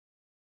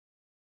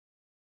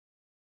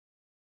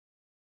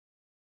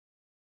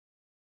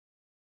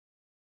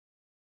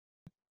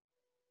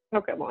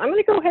Okay, well, I'm going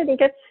to go ahead and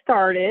get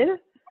started.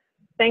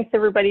 Thanks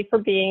everybody for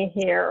being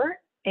here.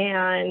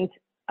 And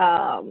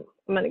I'm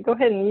going to go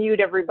ahead and mute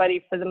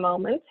everybody for the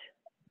moment.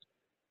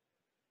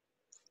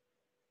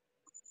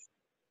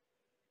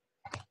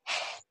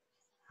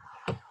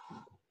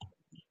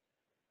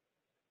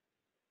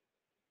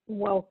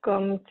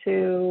 Welcome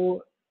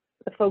to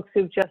the folks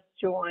who've just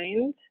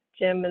joined,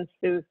 Jim and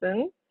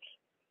Susan.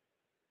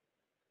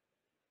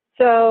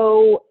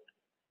 So,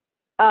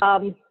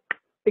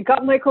 the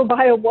gut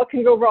microbiome, what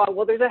can go wrong?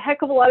 Well, there's a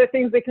heck of a lot of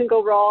things that can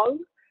go wrong.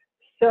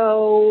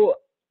 So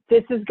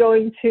this is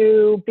going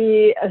to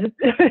be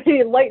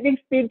a lightning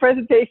speed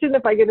presentation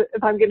if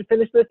I'm going to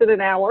finish this in an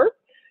hour.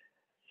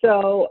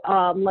 So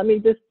let me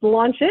just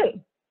launch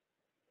in.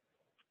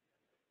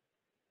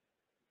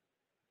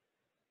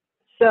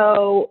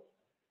 So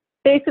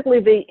basically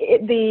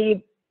the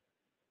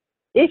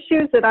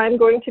issues that I'm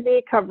going to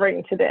be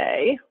covering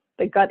today,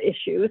 the gut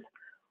issues,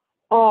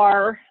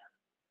 are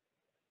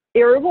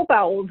irritable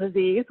bowel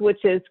disease,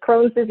 which is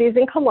Crohn's disease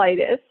and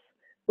colitis,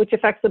 which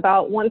affects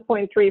about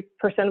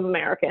 1.3% of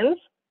Americans.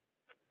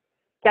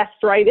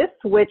 Gastritis,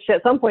 which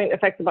at some point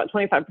affects about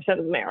 25%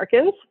 of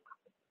Americans.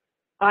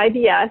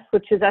 IBS,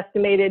 which is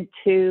estimated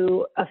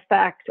to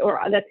affect,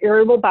 or that's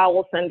irritable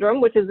bowel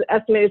syndrome, which is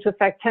estimated to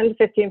affect 10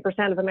 to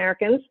 15% of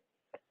Americans,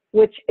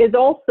 which is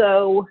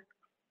also,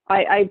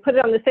 I put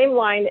it on the same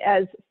line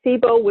as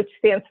SIBO, which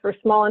stands for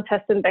small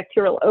intestine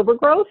bacterial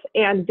overgrowth,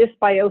 and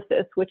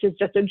dysbiosis, which is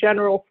just a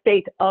general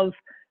state of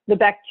the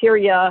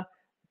bacteria,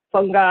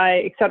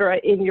 fungi, et cetera,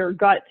 in your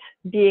gut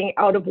being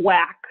out of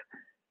whack.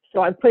 So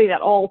I'm putting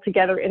that all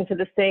together into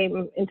the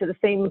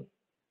same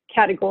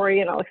category,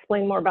 and I'll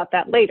explain more about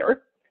that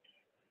later.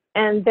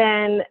 And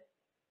then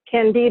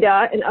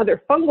candida and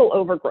other fungal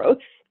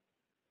overgrowths,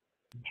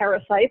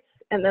 parasites,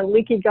 and then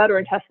leaky gut or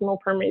intestinal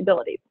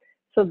permeability.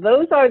 So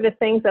those are the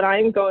things that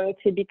I'm going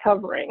to be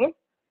covering.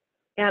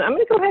 And I'm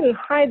going to go ahead and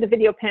hide the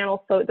video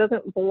panel so it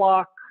doesn't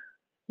block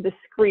the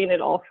screen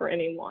at all for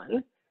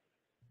anyone.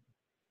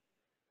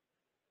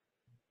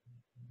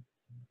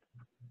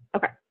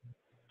 Okay.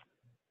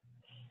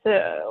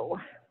 So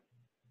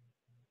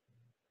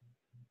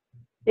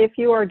if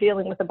you are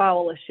dealing with a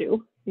bowel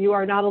issue, you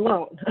are not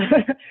alone.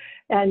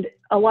 And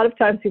a lot of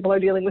times people are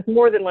dealing with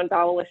more than one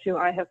bowel issue.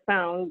 I have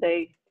found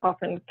they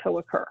often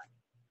co-occur.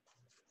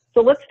 So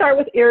let's start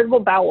with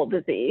irritable bowel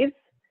disease.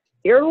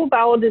 Irritable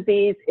bowel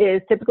disease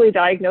is typically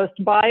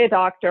diagnosed by a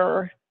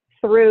doctor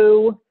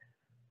through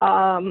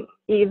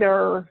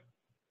either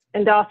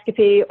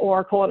endoscopy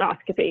or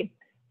colonoscopy.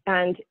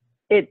 And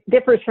it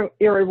differs from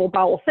irritable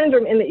bowel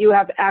syndrome in that you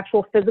have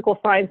actual physical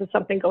signs of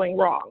something going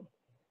wrong.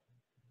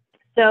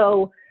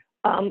 So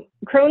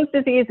Crohn's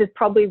disease is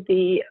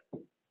probably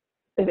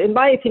in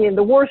my opinion,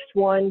 the worst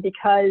one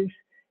because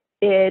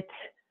it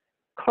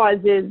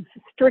causes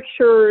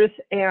strictures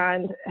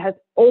and has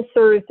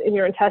ulcers in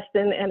your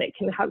intestine, and it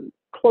can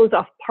close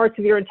off parts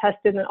of your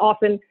intestine, and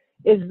often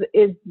is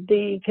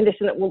the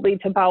condition that will lead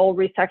to bowel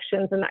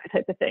resections and that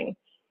type of thing.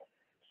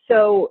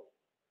 So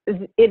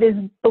it is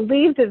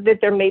believed that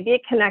there may be a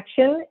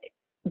connection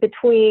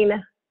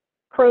between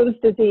Crohn's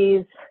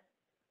disease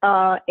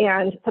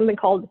and something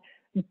called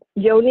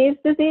Johne's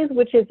disease,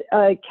 which is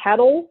a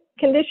cattle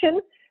condition,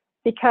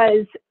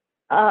 because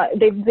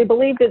they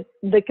believe that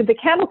the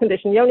cattle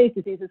condition, Johne's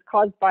disease, is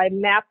caused by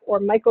MAP or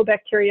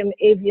Mycobacterium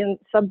avian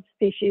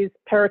subspecies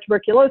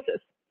paratuberculosis.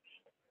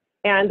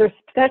 And there's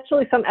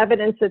potentially some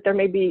evidence that that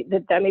may be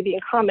in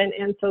common,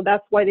 and so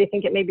that's why they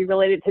think it may be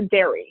related to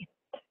dairy.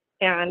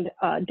 And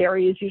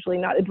dairy is usually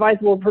not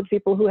advisable for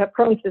people who have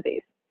Crohn's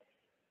disease.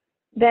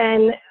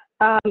 Then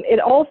it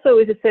also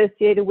is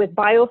associated with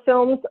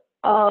biofilms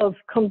of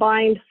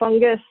combined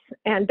fungus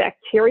and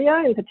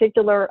bacteria. In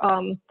particular,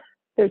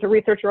 there's a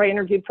researcher I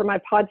interviewed for my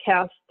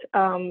podcast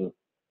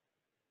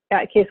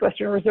at Case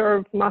Western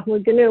Reserve,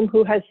 Mahmoud Ghannoum,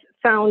 who has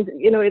found,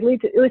 at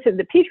least in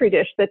the Petri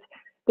dish, that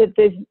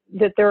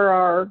there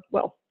are,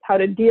 well, how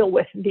to deal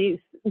with these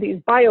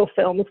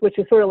biofilms, which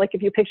is sort of like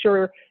if you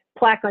picture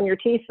plaque on your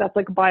teeth, that's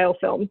like a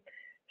biofilm.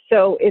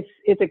 So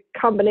it's a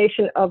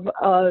combination of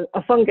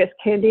a fungus,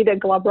 Candida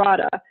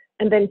glabrata,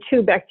 and then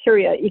two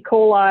bacteria, E.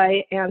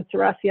 coli and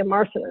Serratia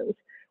marcinans,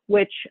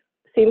 which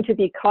seem to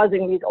be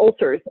causing these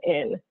ulcers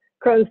in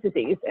Crohn's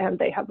disease, and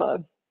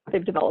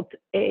they've developed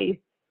a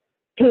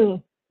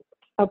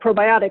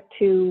probiotic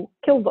to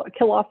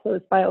kill off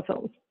those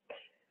biofilms.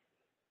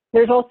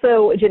 There's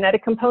also a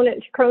genetic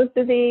component to Crohn's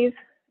disease.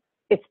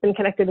 It's been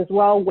connected as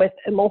well with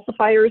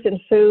emulsifiers in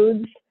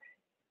foods,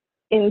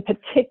 in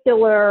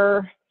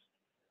particular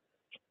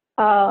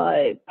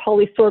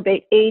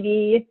polysorbate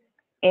 80,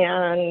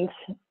 and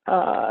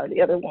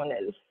the other one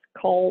is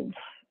called,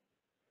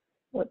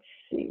 let's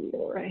see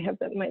where I have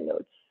that in my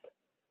notes,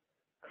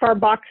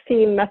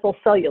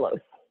 carboxymethylcellulose.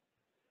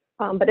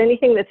 But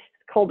anything that's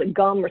called a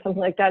gum or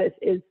something like that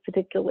is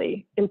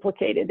particularly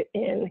implicated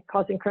in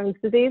causing Crohn's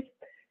disease,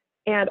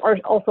 and are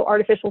also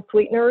artificial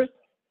sweeteners,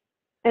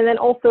 and then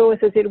also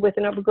associated with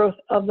an overgrowth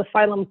of the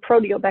phylum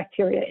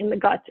Proteobacteria in the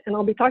gut. And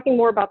I'll be talking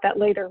more about that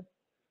later.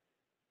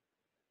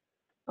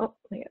 Oh,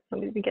 I got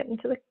somebody to get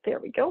into the, there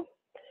we go.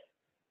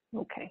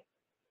 Okay.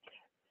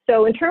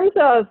 So in terms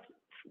of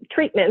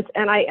treatments,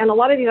 and a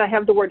lot of these I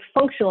have the word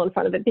functional in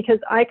front of it because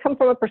I come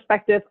from a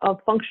perspective of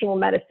functional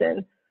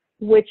medicine,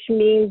 which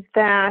means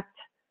that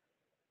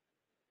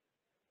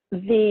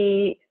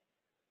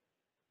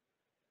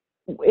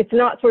it's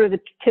not sort of the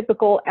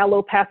typical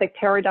allopathic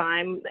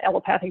paradigm,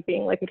 allopathic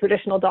being like a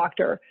traditional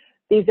doctor.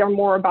 These are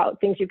more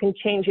about things you can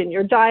change in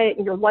your diet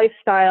and your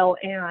lifestyle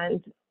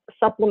and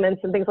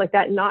supplements and things like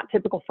that, not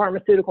typical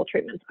pharmaceutical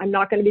treatments. I'm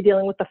not going to be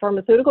dealing with the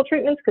pharmaceutical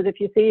treatments because if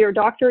you see your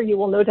doctor, you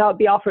will no doubt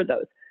be offered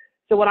those.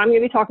 So what I'm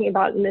going to be talking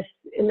about in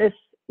this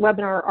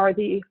webinar are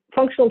the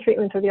functional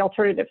treatments or the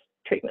alternative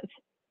treatments.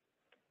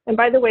 And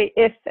by the way,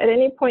 if at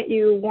any point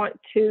you want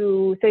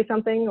to say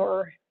something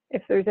or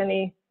if there's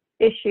any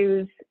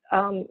issues,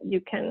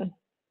 you can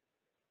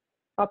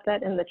pop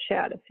that in the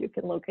chat if you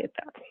can locate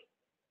that.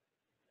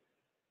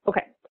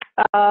 Okay,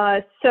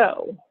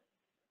 so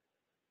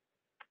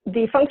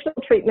the functional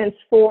treatments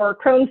for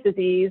Crohn's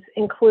disease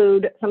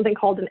include something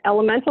called an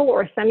elemental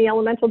or a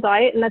semi-elemental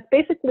diet, and that's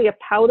basically a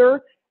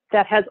powder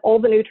that has all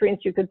the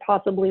nutrients you could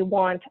possibly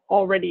want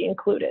already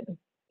included.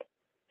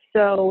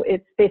 So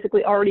it's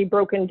basically already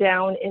broken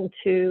down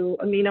into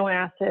amino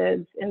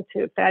acids,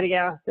 into fatty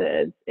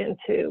acids,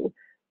 into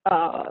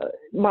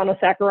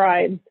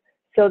monosaccharides,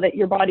 so that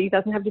your body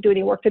doesn't have to do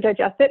any work to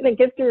digest it, and it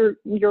gives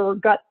your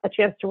gut a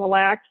chance to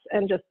relax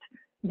and just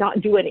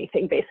not do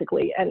anything,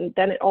 basically. And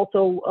then it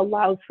also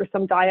allows for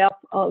some die-up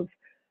of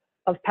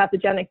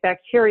pathogenic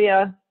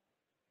bacteria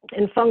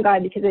and fungi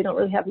because they don't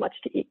really have much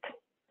to eat.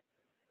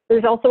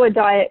 There's also a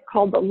diet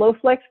called the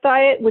low-flex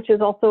diet, which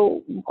is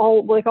also,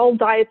 like all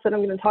diets that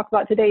I'm going to talk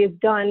about today, is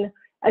done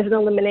as an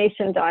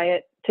elimination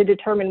diet to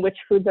determine which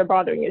foods are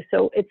bothering you.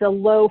 So it's a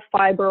low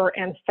fiber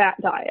and fat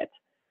diet.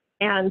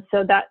 And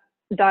so that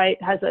diet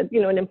has a,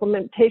 an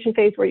implementation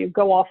phase where you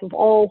go off of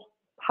all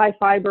high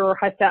fiber or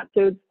high fat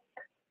foods,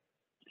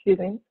 excuse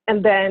me,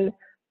 and then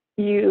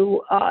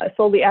you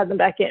slowly add them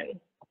back in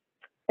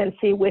and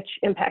see which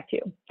impact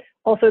you.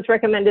 Also, it's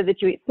recommended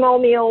that you eat small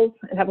meals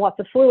and have lots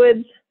of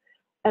fluids.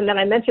 And then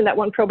I mentioned that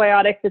one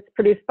probiotic that's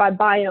produced by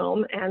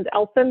Biome, and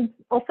I'll send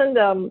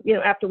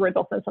afterwards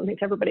I'll send something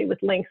to everybody with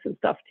links and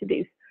stuff to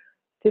these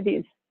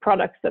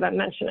products that I'm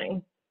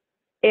mentioning.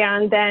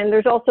 And then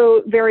there's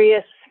also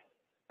various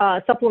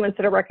supplements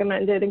that are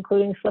recommended,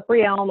 including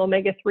slippery elm,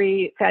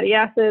 omega-3 fatty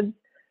acids,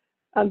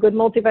 a good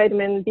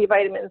multivitamin, B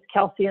vitamins,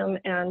 calcium,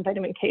 and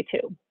vitamin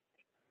K2.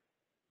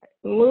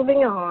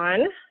 Moving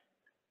on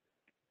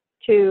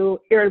to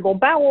irritable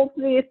bowel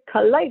disease,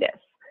 colitis.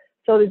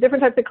 So there's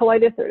different types of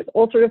colitis. There's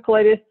ulcerative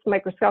colitis,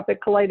 microscopic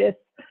colitis.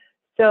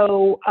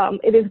 So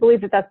it is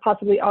believed that that's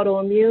possibly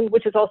autoimmune,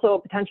 which is also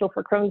a potential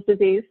for Crohn's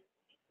disease.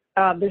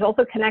 There's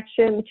also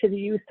connection to the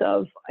use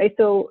of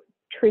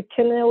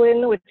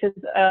isotretinoin, which is,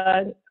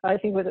 I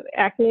think, was an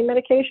acne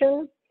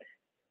medication.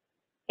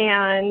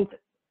 And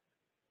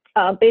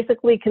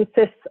basically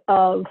consists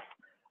of,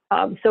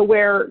 so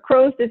where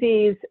Crohn's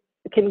disease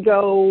can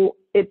go,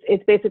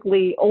 it's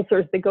basically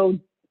ulcers that go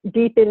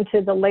deep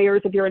into the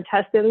layers of your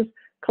intestines.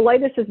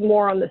 Colitis is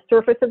more on the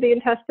surface of the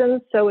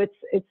intestines, so it's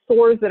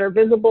sores that are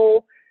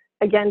visible,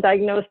 again,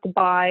 diagnosed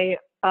by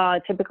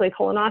typically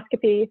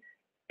colonoscopy,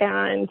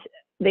 and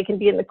they can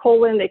be in the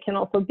colon, they can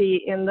also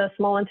be in the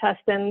small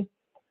intestine,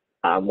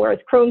 whereas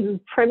Crohn's is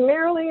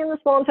primarily in the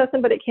small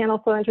intestine, but it can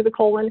also enter the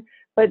colon.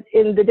 But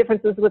in the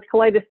differences with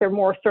colitis, they're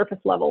more surface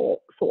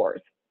level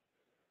sores.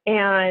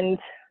 And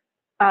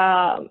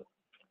diet,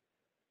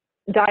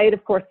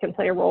 of course, can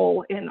play a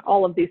role in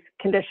all of these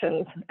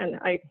conditions. And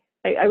I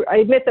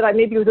admit that I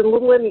maybe was a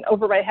little in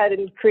over my head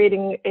in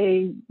creating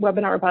a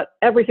webinar about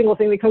every single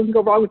thing that can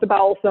go wrong with the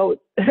bowel. So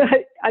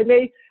I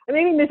may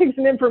be missing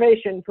some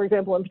information, for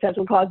example, on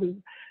potential causes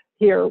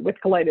here with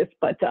colitis.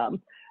 But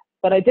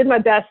I did my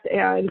best,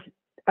 and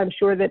I'm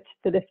sure that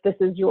if this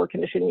is your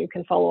condition, you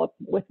can follow up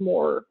with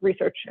more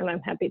research, and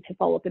I'm happy to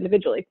follow up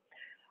individually.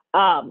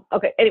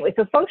 Okay, anyway,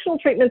 so functional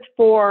treatments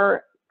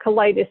for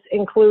colitis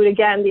include,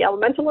 again, the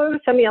elemental or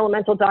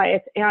semi-elemental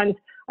diet. And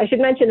I should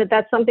mention that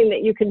that's something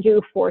that you can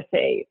do for,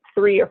 say,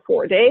 3 or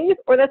 4 days,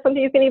 or that's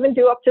something you can even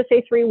do up to,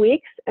 say, 3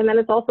 weeks. And then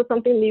it's also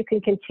something that you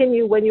can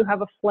continue when you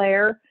have a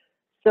flare.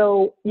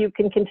 So you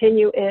can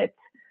continue it,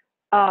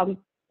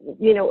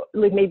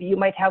 like maybe you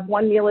might have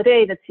 1 meal a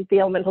day that's the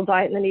elemental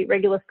diet and then eat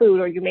regular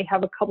food, or you may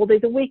have a couple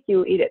days a week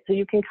you eat it. So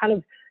you can kind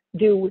of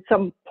do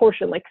some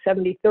portion like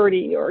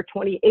 70-30 or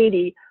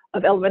 20-80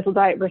 of elemental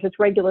diet versus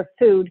regular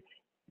food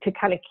to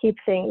kind of keep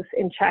things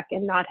in check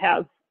and not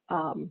have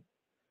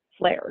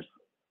flares.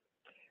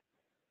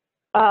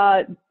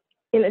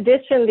 In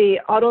addition, the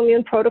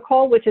autoimmune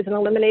protocol, which is an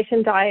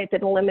elimination diet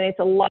that eliminates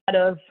a lot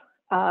of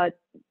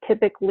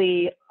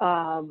typically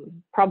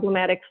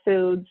problematic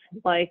foods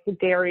like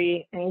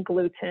dairy and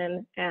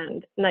gluten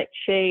and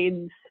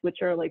nightshades, which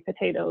are like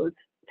potatoes,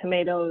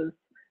 tomatoes,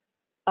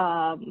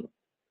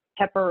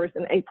 peppers,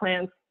 and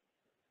eggplants.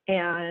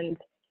 And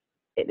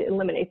it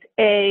eliminates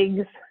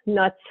eggs,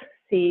 nuts,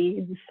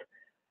 seeds,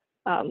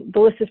 the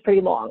list is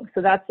pretty long.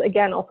 So that's,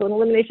 again, also an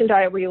elimination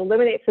diet where you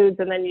eliminate foods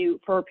and then you,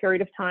 for a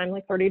period of time,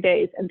 like 30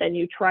 days, and then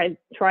you try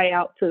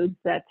out foods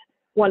that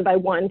one by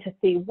one to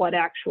see what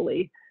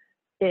actually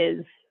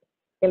is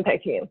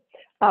impacting you.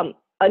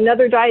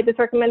 Another diet that's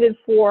recommended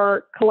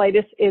for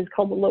colitis is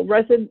called the low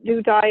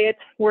residue diet,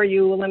 where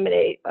you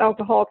eliminate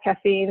alcohol,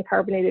 caffeine,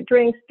 carbonated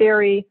drinks,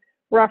 dairy,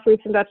 raw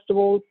fruits and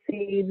vegetables,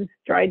 seeds,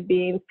 dried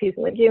beans, peas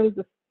and legumes.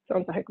 This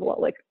sounds a heck of a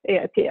lot like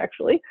AIP,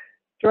 actually.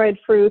 Dried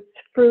fruits,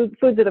 foods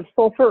that have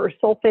sulfur or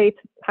sulfate,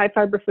 high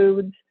fiber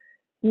foods,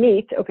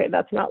 meat. Okay,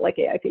 that's not like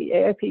AIP.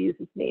 AIP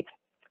uses meat.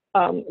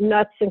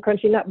 Nuts and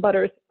crunchy nut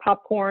butters,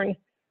 popcorn,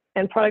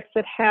 and products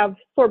that have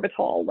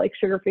sorbitol, like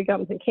sugar-free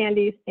gums and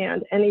candies,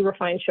 and any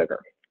refined sugar.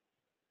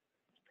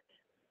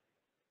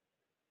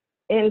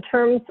 In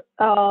terms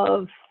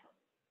of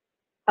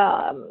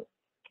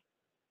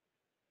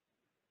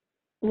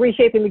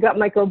reshaping the gut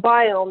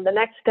microbiome, the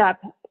next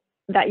step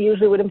that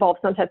usually would involve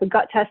some type of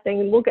gut testing.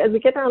 And we'll, as we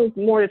get down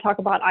more to talk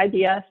about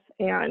IBS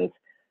and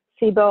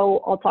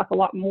SIBO, I'll talk a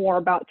lot more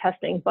about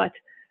testing, but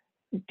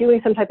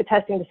doing some type of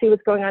testing to see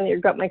what's going on in your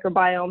gut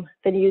microbiome,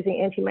 then using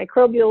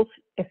antimicrobials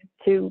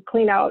to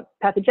clean out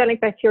pathogenic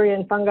bacteria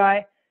and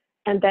fungi,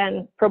 and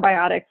then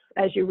probiotics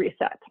as you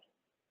reset.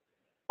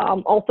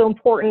 Also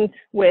important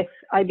with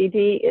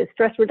IBD is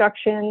stress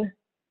reduction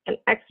and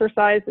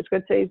exercise, which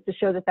good studies to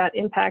show that that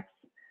impacts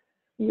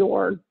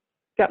your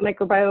gut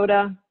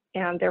microbiota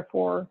and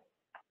therefore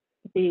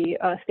the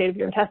state of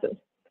your intestines.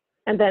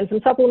 And then some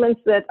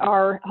supplements that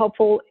are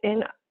helpful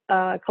in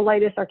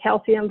colitis are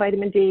calcium,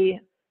 vitamin D,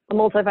 a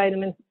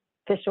multivitamin,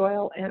 fish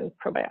oil, and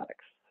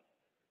probiotics.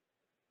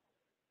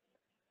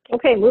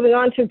 Okay, moving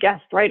on to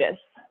gastritis.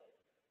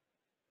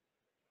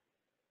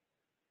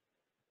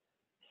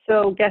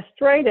 So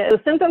gastritis,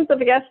 the symptoms of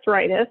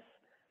gastritis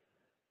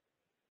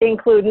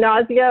include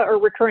nausea or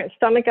recurrent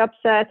stomach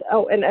upset.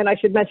 Oh, and I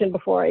should mention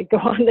before I go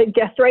on that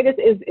gastritis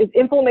is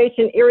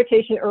inflammation,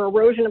 irritation, or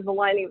erosion of the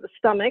lining of the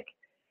stomach,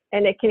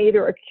 and it can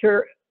either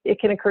occur,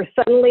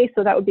 suddenly,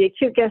 so that would be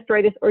acute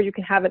gastritis, or you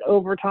can have it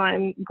over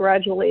time,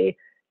 gradually,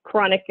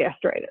 chronic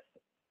gastritis.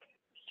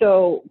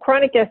 So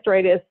chronic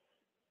gastritis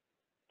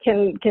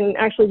can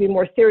actually be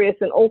more serious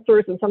than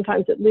ulcers, and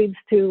sometimes it leads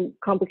to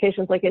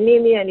complications like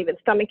anemia and even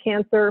stomach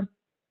cancer.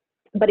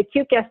 But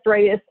acute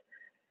gastritis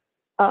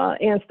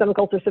and stomach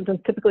ulcer symptoms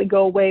typically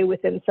go away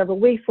within several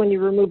weeks when you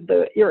remove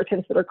the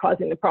irritants that are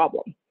causing the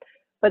problem.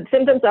 But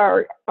symptoms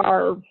are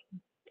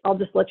I'll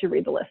just let you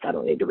read the list. I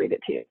don't need to read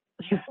it to you.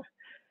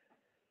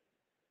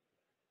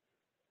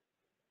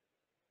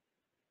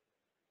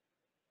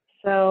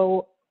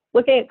 So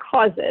looking at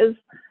causes,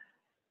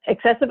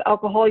 excessive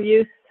alcohol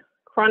use,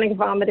 chronic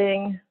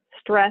vomiting,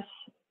 stress,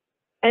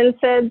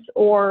 NSAIDs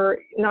or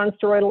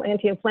nonsteroidal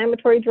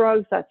anti-inflammatory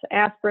drugs, that's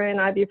aspirin,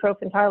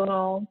 ibuprofen,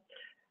 Tylenol.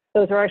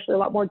 Those are actually a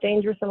lot more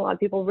dangerous than a lot of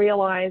people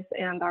realize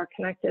and are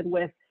connected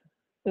with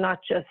not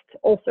just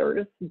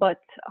ulcers, but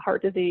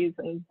heart disease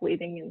and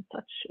bleeding and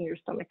such in your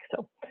stomach.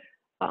 So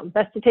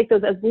best to take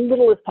those as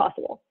little as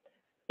possible.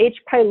 H.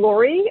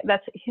 pylori,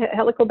 that's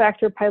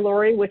Helicobacter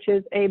pylori, which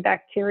is a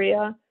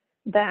bacteria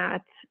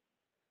that,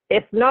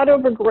 if not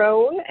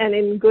overgrown and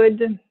in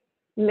good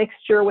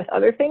mixture with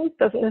other things,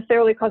 doesn't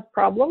necessarily cause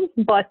problems,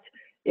 but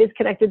is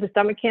connected to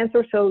stomach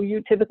cancer. So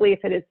you typically,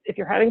 if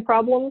you're having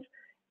problems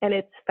and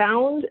it's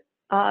found,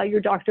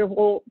 your doctor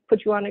will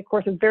put you on a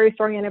course of very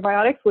strong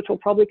antibiotics, which will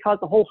probably cause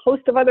a whole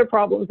host of other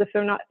problems if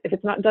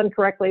it's not done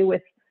correctly,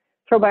 with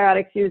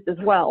probiotics used as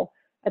well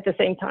at the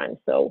same time.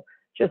 So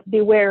just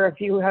beware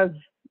if you have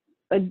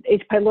an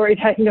H. pylori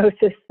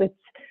diagnosis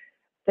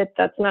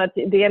that's not,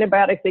 the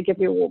antibiotics they give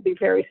you will be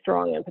very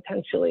strong and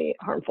potentially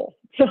harmful.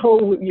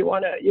 So you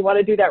want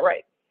to do that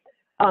right.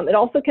 It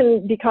also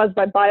can be caused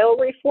by bile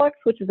reflux,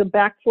 which is a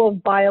backflow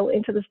of bile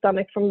into the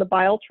stomach from the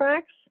bile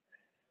tract,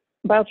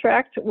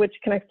 which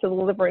connects to the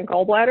liver and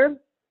gallbladder.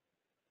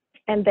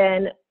 And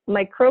then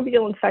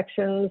microbial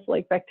infections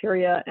like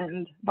bacteria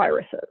and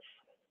viruses.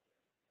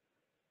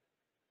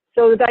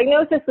 So the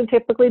diagnosis would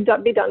typically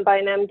be done by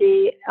an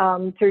MD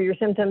through your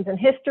symptoms and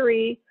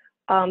history.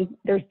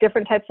 There's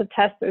different types of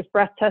tests. There's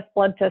breath tests,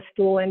 blood tests,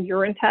 stool, and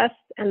urine tests.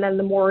 And then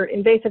the more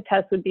invasive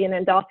test would be an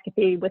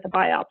endoscopy with a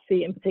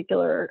biopsy, in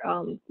particular,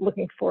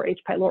 looking for H.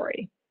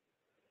 pylori.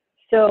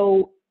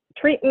 So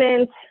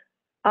treatment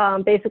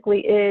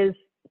basically is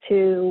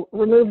to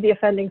remove the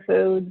offending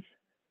foods,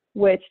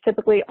 which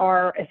typically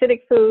are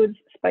acidic foods,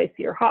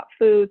 spicy or hot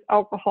foods,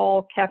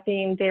 alcohol,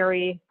 caffeine,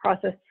 dairy,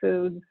 processed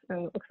foods,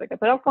 and it looks like I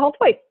put alcohol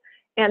twice.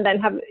 And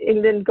then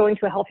going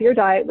to a healthier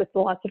diet with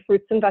lots of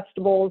fruits and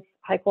vegetables,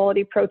 high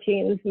quality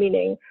proteins,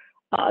 meaning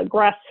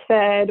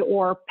grass-fed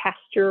or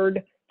pasture-raised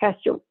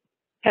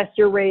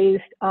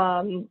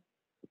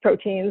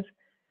proteins,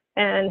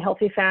 and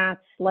healthy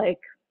fats like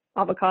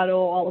avocado,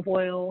 olive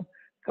oil,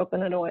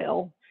 coconut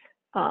oil,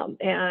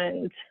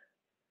 and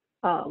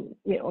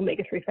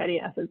omega-3 fatty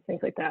acids,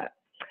 things like that,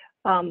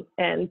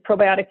 and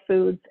probiotic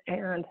foods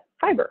and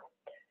fiber.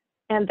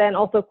 And then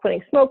also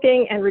quitting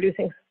smoking and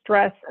reducing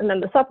stress. And then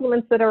the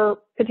supplements that are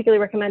particularly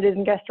recommended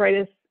in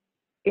gastritis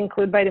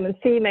include vitamin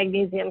C,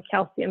 magnesium,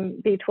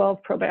 calcium,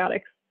 B12,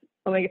 probiotics,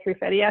 omega-3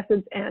 fatty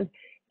acids, and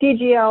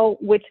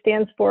DGL, which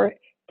stands for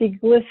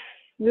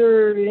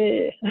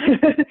deglycerinated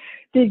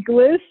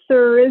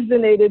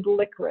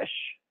licorice.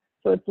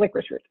 So it's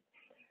licorice root.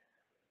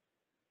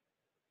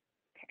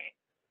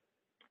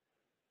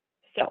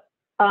 So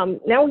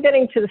now we're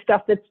getting to the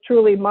stuff that's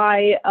truly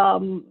my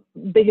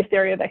biggest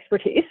area of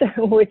expertise,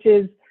 which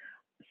is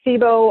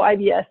SIBO,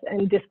 IBS,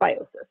 and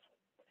dysbiosis.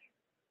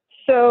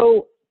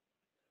 So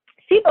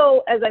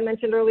SIBO, as I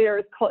mentioned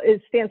earlier,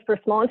 stands for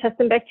small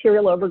intestine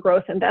bacterial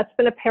overgrowth, and that's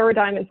been a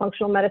paradigm in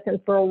functional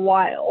medicine for a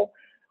while,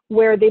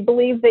 where they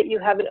believe that you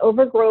have an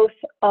overgrowth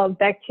of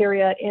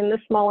bacteria in the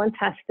small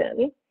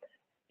intestine,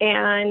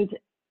 and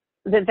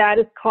that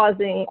is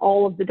causing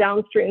all of the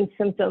downstream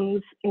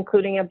symptoms,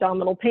 including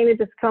abdominal pain and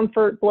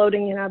discomfort,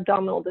 bloating and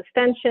abdominal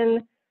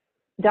distension,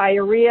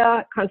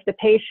 diarrhea,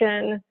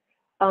 constipation.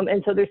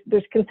 And so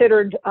there's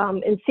considered,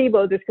 in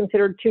SIBO, there's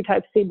considered two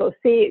types, SIBO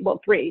C,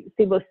 well, three,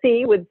 SIBO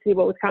C with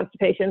SIBO with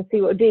constipation,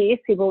 SIBO D,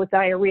 SIBO with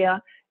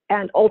diarrhea,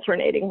 and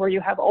alternating, where you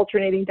have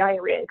alternating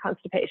diarrhea and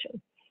constipation.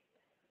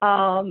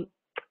 And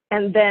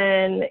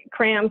then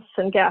cramps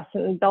and gas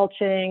and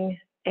belching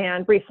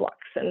and reflux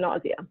and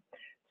nausea.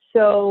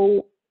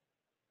 So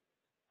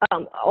these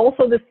are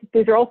also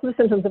the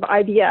symptoms of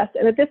IBS.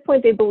 And at this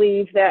point, they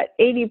believe that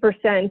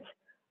 80%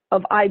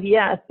 of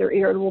IBS, or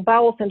irritable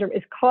bowel syndrome,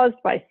 is caused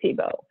by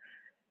SIBO.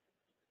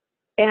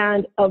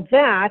 And of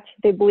that,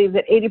 they believe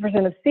that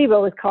 80% of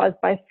SIBO is caused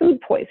by food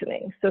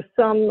poisoning. So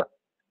some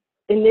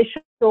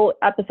initial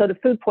episode of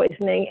food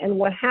poisoning, and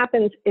what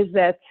happens is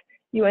that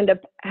you end up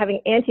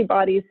having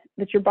antibodies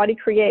that your body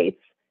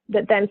creates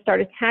that then start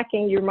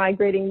attacking your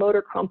migrating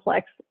motor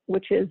complex,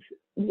 which is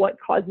what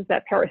causes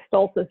that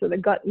peristalsis, or the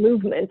gut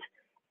movement,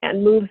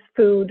 and moves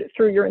food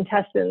through your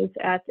intestines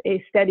at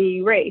a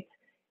steady rate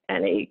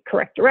and a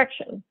correct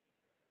direction.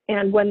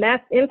 And when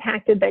that's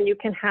impacted, then you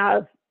can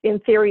have, in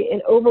theory,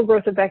 an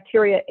overgrowth of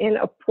bacteria in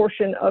a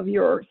portion of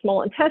your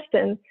small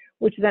intestine,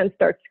 which then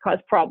starts to cause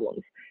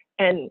problems.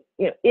 And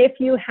if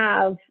you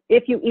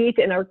eat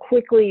and are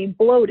quickly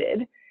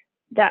bloated,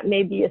 that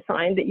may be a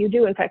sign that you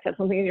do in fact have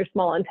something in your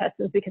small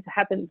intestines, because it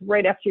happens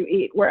right after you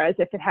eat. Whereas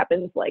if it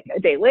happens like a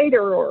day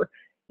later, or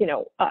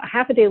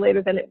half a day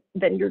later,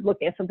 then you're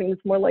looking at something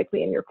that's more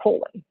likely in your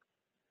colon.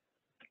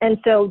 And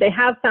so they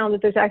have found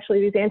that there's actually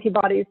these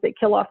antibodies that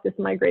kill off this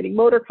migrating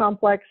motor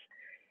complex,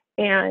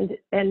 and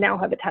now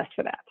have a test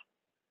for that.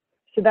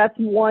 So that's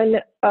one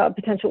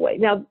potential way.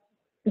 Now,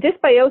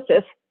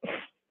 dysbiosis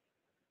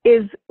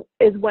is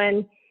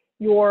when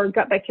your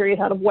gut bacteria is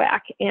out of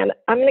whack. And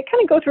I'm going to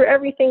kind of go through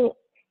everything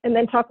and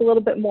then talk a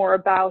little bit more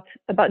about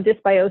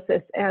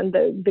dysbiosis and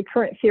the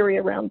current theory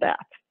around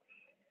that.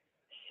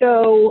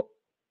 So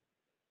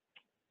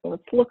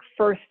let's look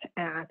first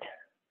at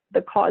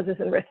the causes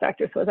and risk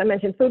factors. So as I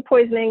mentioned, food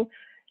poisoning,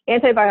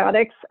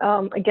 antibiotics.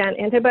 Again,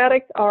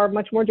 antibiotics are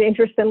much more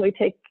dangerous than we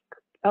take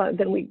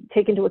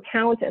into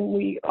account, and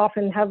we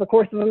often have a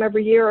course of them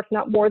every year, if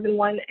not more than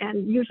one.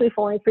 And usually,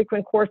 following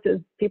frequent courses,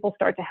 people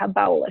start to have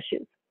bowel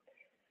issues.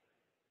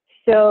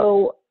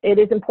 So it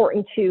is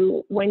important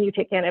to, when you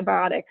take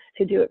antibiotics,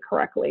 to do it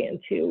correctly,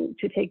 and to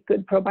take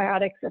good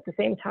probiotics at the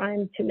same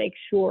time to make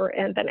sure,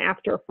 and then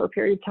after for a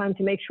period of time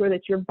to make sure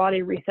that your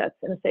body resets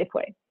in a safe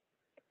way.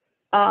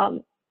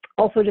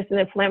 Also, just an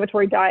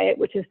inflammatory diet,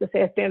 which is to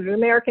say a standard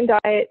American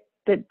diet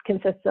that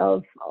consists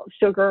of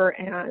sugar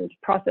and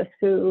processed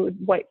food,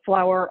 white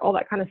flour, all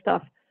that kind of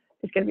stuff,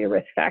 is going to be a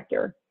risk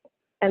factor.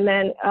 And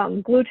then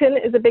gluten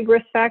is a big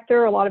risk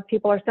factor. A lot of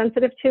people are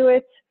sensitive to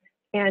it,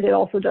 and it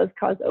also does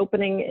cause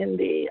opening in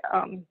the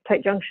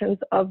tight junctions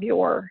of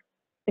your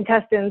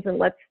intestines and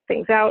lets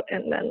things out,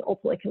 and then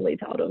ultimately can lead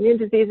to autoimmune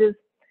diseases.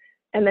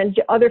 And then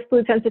other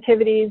food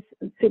sensitivities,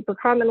 super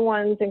common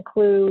ones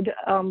include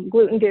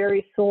gluten,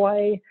 dairy,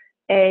 soy,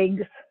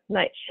 eggs,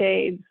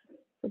 nightshades.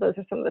 So those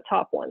are some of the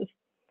top ones.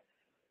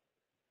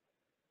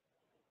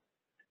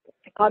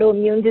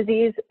 Autoimmune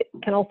disease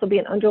can also be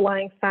an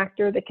underlying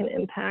factor that can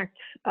impact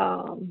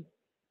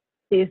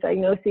these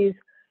diagnoses.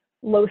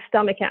 Low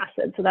stomach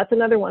acid. So that's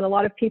another one. A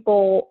lot of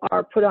people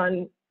are put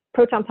on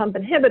proton pump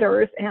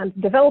inhibitors and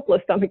develop low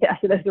stomach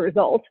acid as a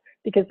result,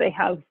 because they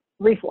have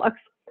reflux.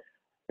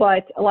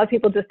 But a lot of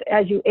people, just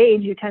as you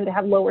age, you tend to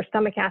have lower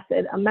stomach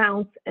acid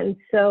amounts, and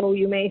so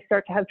you may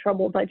start to have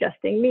trouble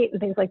digesting meat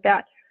and things like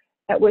that,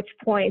 at which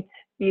point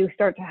you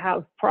start to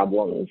have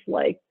problems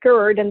like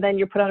GERD, and then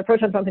you're put on a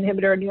proton pump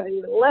inhibitor and you have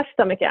even less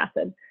stomach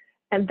acid.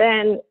 And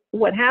then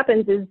what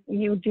happens is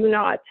you do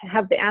not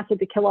have the acid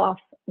to kill off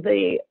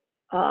the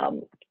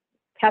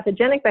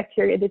pathogenic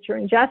bacteria that you're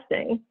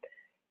ingesting,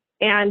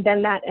 and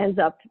then that ends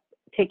up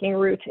taking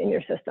root in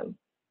your system.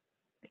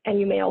 And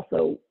you may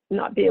also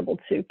not be able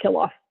to kill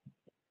off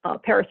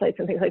parasites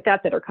and things like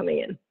that that are coming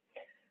in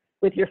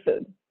with your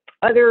food.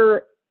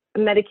 Other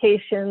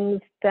medications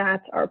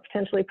that are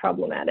potentially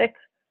problematic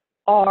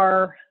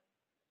are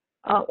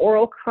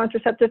oral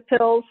contraceptive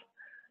pills,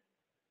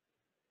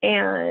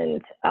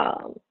 and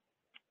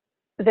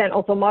then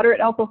also moderate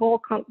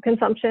alcohol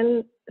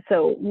consumption.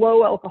 So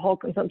low alcohol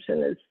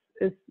consumption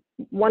is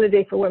 1 a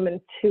day for women,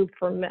 2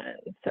 for men.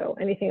 So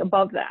anything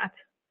above that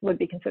would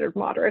be considered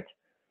moderate.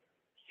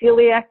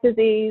 Celiac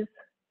disease,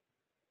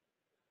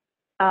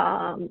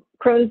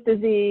 Crohn's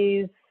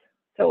disease.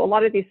 So a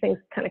lot of these things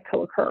kind of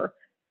co-occur.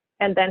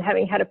 And then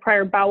having had a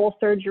prior bowel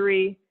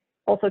surgery,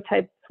 also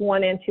types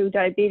 1 and 2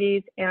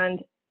 diabetes, and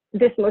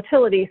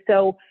dysmotility.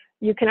 So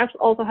you can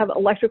also have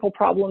electrical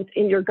problems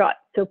in your gut.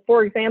 So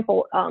for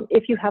example,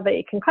 if you have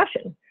a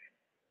concussion,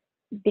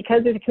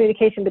 because there's a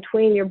communication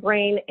between your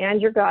brain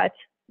and your gut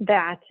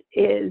that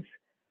is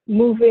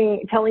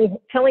moving,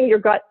 telling your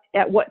gut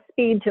at what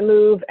speed to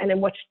move and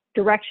in which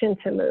direction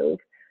to move,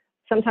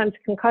 sometimes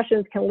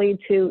concussions can lead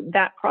to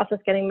that process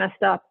getting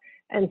messed up.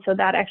 And so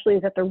that actually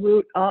is at the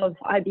root of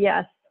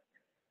IBS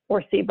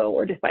or SIBO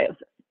or dysbiosis.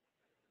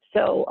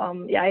 So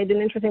yeah, I had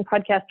an interesting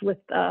podcast with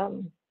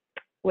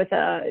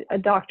a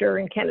doctor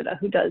in Canada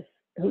who does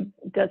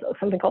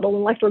something called an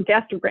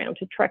electrogastrogram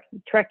to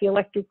track the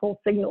electrical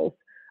signals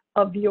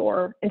of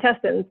your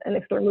intestines, and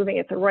if they're moving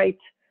at the right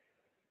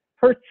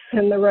hertz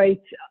in the right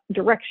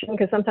direction,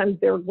 because sometimes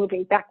they're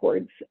moving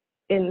backwards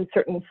in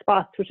certain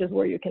spots, which is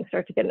where you can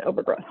start to get an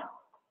overgrowth.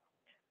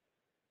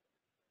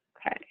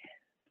 Okay.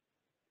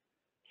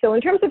 So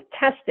in terms of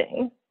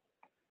testing,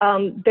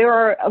 there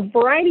are a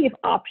variety of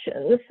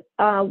options.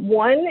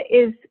 One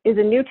is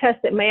a new test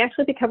that may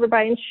actually be covered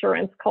by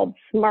insurance called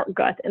Smart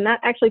Gut, and that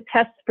actually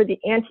tests for the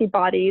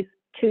antibodies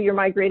to your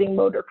migrating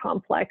motor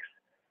complex.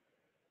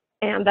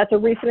 And that's a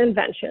recent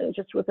invention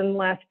just within the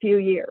last few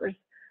years.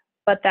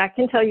 But that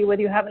can tell you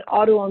whether you have an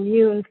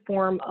autoimmune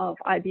form of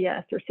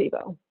IBS or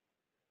SIBO.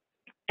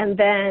 And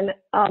then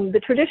the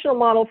traditional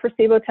model for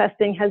SIBO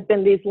testing has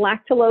been these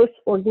lactulose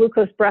or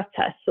glucose breath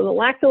tests. So the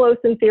lactulose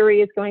in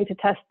theory is going to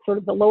test sort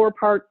of the lower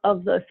part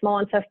of the small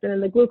intestine,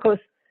 and the glucose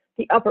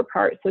the upper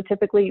part. So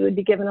typically you would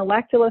be given a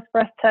lactulose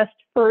breath test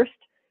first,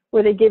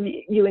 where they give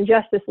you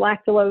ingest this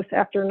lactulose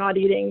after not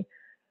eating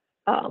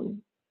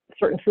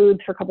certain foods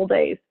for a couple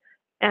days.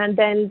 And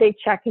then they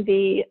check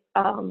the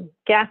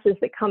gases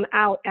that come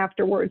out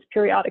afterwards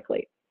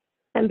periodically.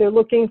 And they're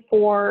looking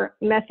for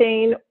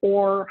methane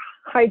or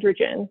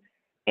hydrogen.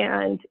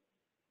 And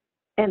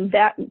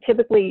that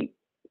typically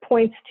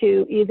points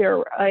to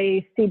either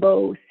a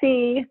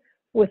SIBO-C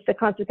with the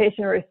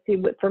constipation, or a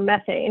SIBO for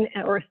methane,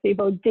 or a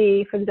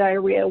SIBO-D for the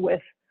diarrhea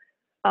with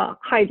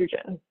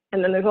hydrogen.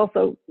 And then there's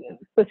also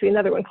supposed to be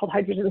another one called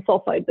hydrogen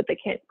sulfide that they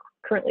can't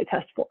currently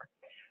test for.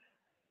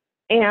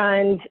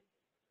 And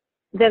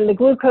then the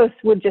glucose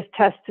would just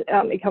test,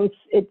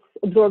 it's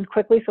absorbed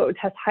quickly, so it would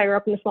test higher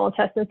up in the small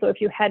intestine. So if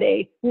you had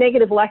a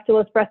negative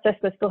lactulose breath test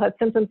but still had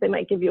symptoms, they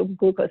might give you a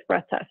glucose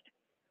breath test.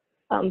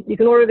 You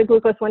can order the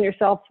glucose one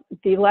yourself.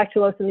 The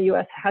lactulose in the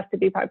US has to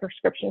be by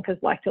prescription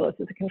because lactulose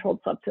is a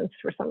controlled substance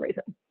for some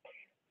reason.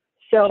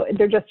 So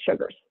they're just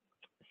sugars.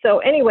 So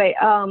anyway,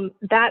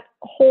 that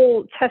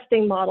whole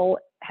testing model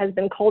has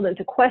been called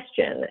into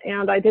question.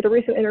 And I did a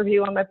recent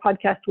interview on my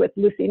podcast with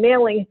Lucy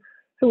Nailing,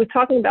 who was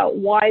talking about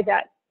why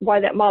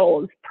that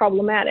model is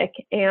problematic.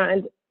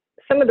 And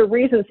some of the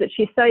reasons that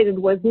she cited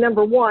was,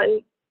 number one,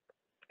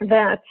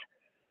 that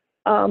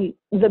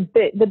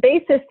the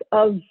basis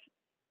of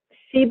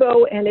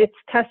SIBO and its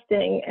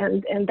testing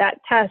and that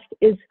test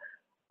is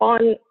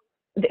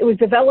it was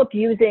developed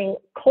using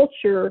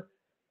culture,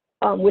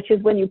 which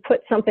is when you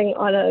put something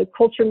on a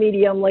culture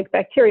medium like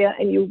bacteria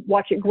and you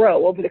watch it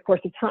grow over the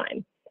course of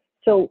time.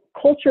 So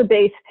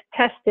culture-based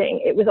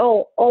testing, it was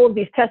all of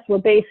these tests were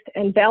based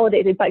and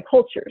validated by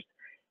cultures.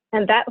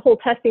 And that whole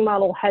testing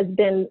model has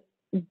been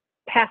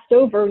passed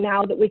over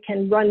now that we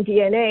can run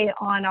DNA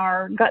on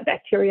our gut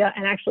bacteria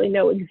and actually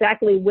know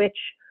exactly which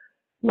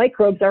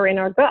microbes are in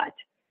our gut.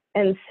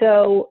 And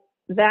so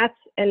that's,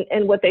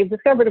 and what they've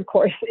discovered, of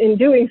course, in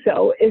doing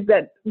so is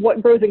that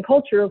what grows in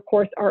culture, of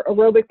course, are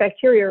aerobic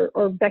bacteria,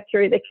 or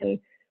bacteria that can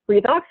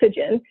breathe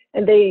oxygen,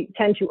 and they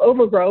tend to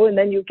overgrow. And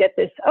then you get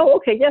this, oh,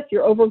 okay, yes,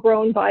 you're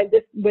overgrown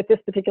with this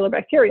particular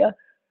bacteria.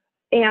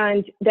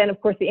 And then,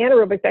 of course, the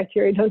anaerobic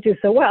bacteria don't do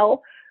so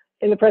well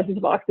in the presence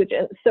of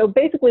oxygen. So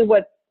basically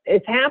what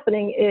is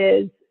happening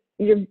is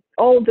this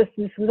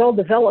was all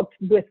developed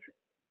with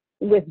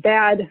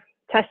bad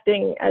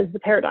testing as the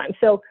paradigm.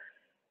 So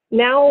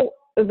now,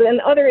 the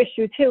other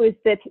issue too is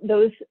that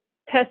those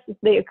tests,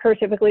 they occur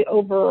typically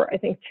over, I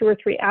think, 2 or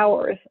 3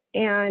 hours.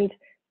 And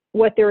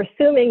what they're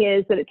assuming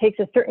is that it takes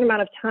a certain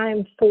amount of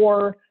time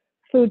for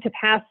food to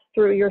pass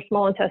through your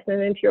small intestine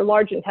and into your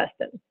large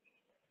intestine.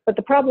 But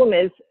the problem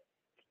is,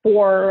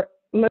 for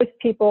most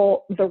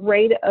people, the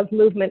rate of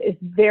movement is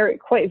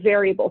quite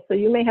variable. So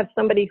you may have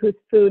somebody whose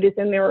food is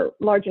in their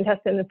large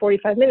intestine in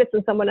 45 minutes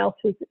and someone else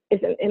who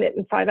isn't in it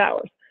in 5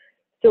 hours.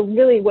 So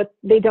really what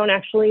they don't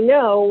actually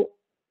know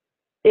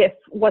if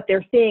what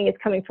they're seeing is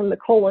coming from the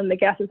colon, the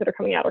gases that are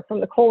coming out are from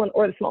the colon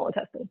or the small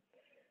intestine.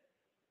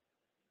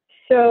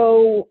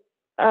 So,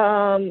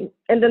 and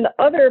then the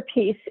other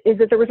piece is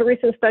that there was a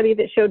recent study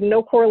that showed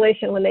no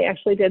correlation when they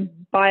actually did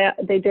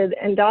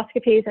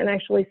endoscopies and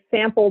actually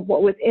sampled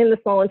what was in the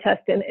small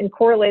intestine and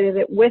correlated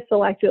it with the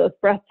lactulose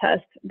breath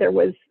test. There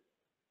was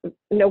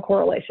no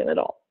correlation at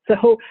all.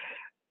 So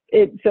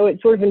it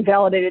sort of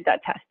invalidated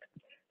that test.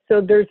 So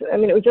there's, I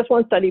mean, it was just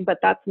one study, but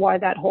that's why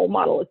that whole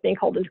model is being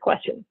called into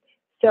question.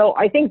 So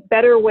I think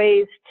better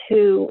ways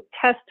to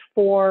test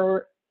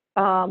for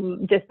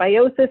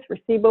dysbiosis, for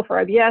SIBO,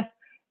 for IBS,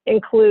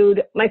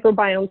 include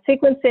microbiome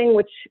sequencing,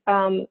 which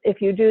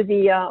if you do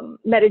the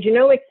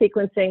metagenomic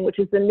sequencing, which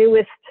is the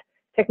newest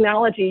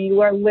technology, you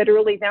are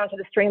literally down to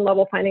the strain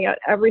level finding out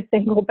every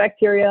single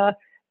bacteria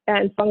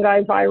and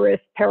fungi, virus,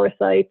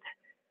 parasite,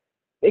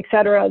 et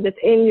cetera, that's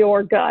in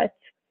your gut,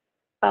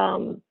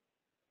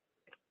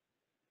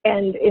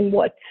 and in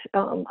what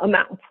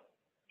amount.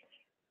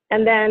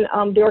 And then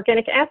the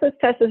organic acids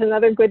test is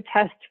another good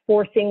test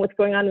for seeing what's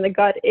going on in the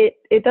gut.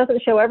 It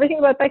doesn't show everything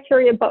about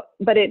bacteria,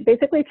 but it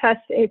basically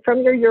tests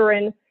from your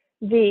urine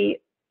the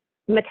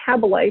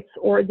metabolites,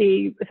 or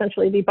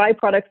essentially the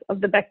byproducts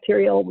of the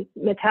bacterial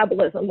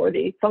metabolism or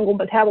the fungal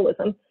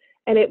metabolism.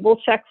 And it will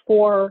check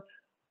for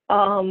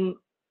fungal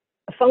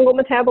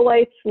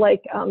metabolites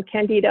like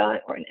candida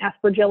or an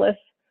aspergillus,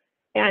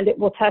 and it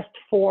will test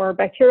for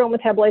bacterial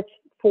metabolites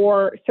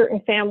for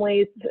certain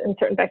families and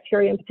certain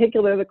bacteria, in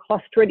particular the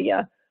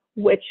Clostridia,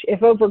 which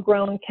if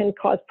overgrown can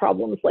cause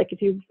problems. Like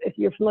if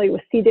you're familiar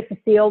with C.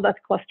 difficile, that's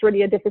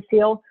Clostridia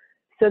difficile.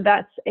 So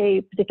that's a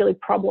particularly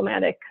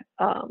problematic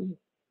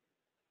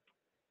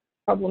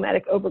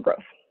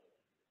overgrowth.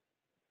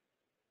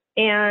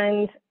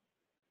 And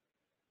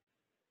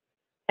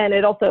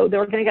it also, the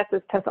organic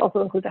acids test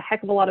also includes a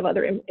heck of a lot of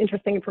other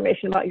interesting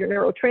information about your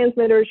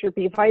neurotransmitters, your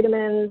B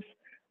vitamins,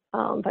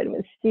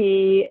 vitamin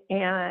C,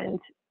 and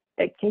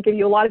it can give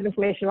you a lot of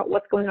information about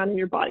what's going on in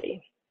your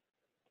body.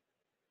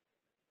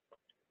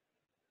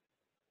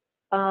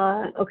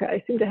 Okay,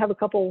 I seem to have a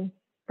couple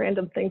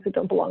random things that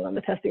don't belong on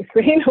the testing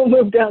screen. We'll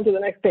move down to the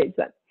next page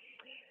then.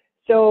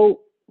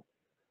 So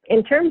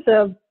in terms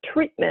of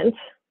treatment,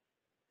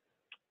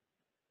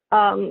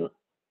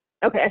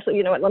 okay, actually,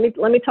 you know what,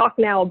 let me talk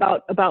now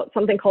about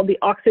something called the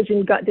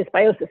oxygen gut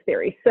dysbiosis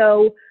theory.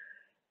 So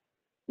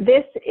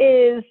this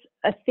is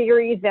a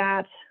theory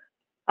that,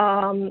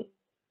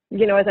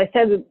 you know, as I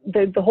said,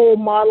 the whole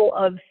model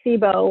of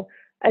SIBO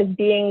as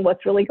being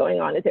what's really going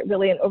on, is it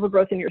really an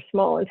overgrowth in your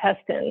small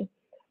intestine,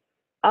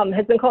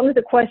 has been called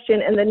into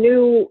question. And the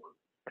new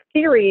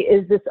theory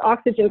is this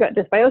oxygen gut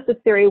dysbiosis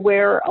theory,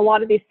 where a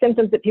lot of these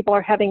symptoms that people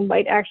are having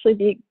might actually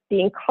be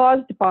being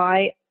caused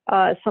by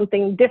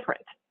something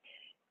different.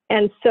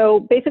 And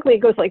so basically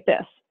it goes like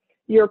this.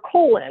 Your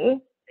colon,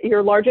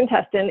 your large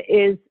intestine,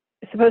 is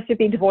supposed to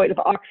be devoid of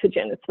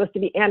oxygen. It's supposed to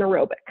be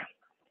anaerobic.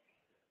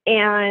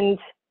 And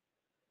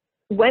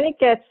when it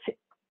gets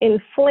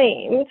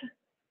inflamed,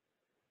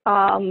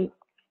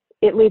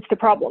 it leads to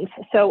problems.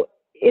 So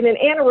in an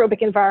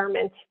anaerobic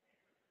environment,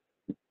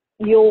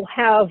 you'll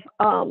have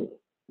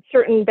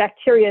certain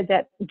bacteria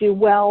that do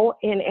well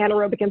in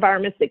anaerobic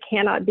environments that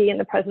cannot be in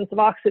the presence of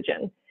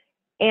oxygen.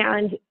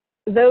 And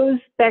those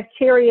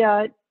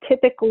bacteria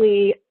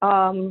typically,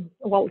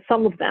 well,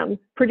 some of them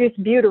produce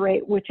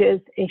butyrate, which is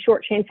a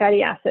short chain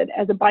fatty acid,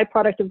 as a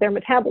byproduct of their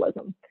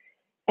metabolism.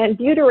 And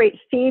butyrate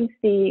feeds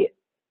the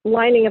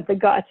lining of the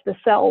gut, the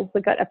cells, the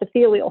gut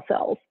epithelial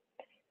cells.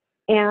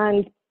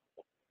 And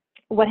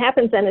what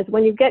happens then is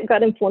when you get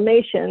gut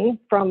inflammation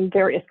from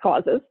various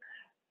causes,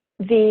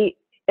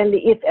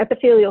 if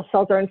epithelial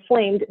cells are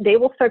inflamed, they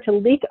will start to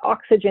leak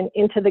oxygen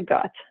into the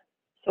gut.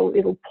 So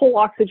it'll pull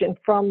oxygen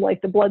from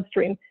like the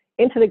bloodstream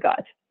into the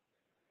gut.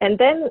 And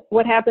then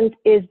what happens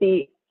is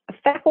the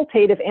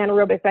facultative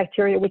anaerobic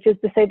bacteria, which is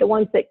to say the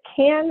ones that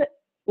can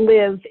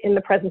live in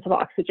the presence of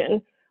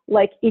oxygen,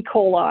 like E.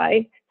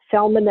 coli,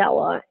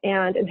 Salmonella,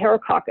 and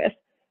Enterococcus,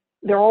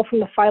 they're all from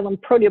the phylum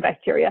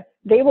Proteobacteria.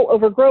 They will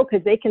overgrow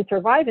because they can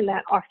survive in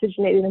that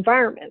oxygenated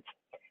environment.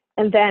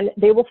 And then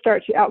they will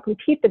start to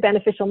outcompete the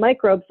beneficial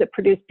microbes that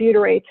produce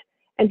butyrate.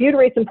 And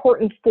butyrate is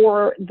important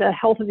for the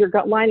health of your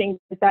gut lining,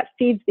 because that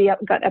feeds the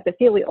gut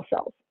epithelial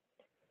cells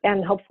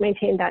and helps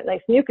maintain that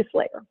nice mucus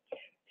layer.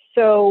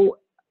 So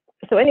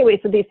anyway,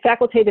 so these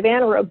facultative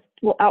anaerobes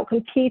will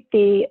outcompete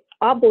the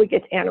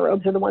obligate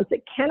anaerobes, or the ones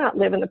that cannot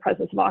live in the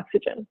presence of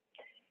oxygen.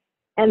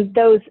 And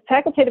those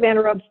facultative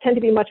anaerobes tend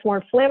to be much more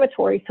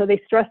inflammatory, so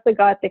they stress the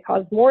gut, they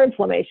cause more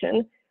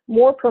inflammation,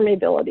 more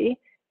permeability,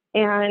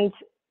 and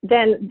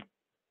then,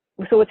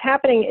 so what's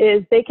happening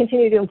is they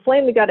continue to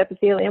inflame the gut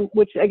epithelium,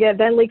 which again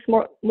then leaks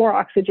more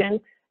oxygen,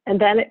 and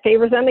then it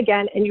favors them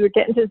again, and you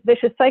get into this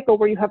vicious cycle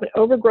where you have an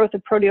overgrowth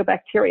of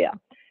proteobacteria.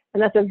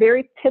 And that's a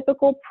very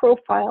typical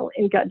profile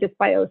in gut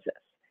dysbiosis.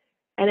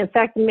 And in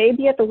fact,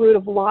 maybe at the root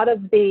of a lot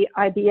of the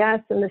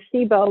IBS and the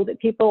SIBO that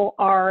people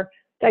are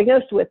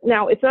diagnosed with.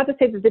 Now, it's not to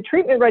say that the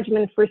treatment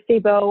regimen for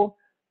SIBO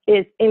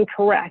is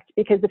incorrect,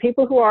 because the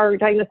people who are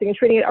diagnosing and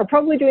treating it are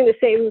probably doing the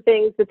same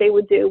things that they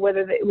would do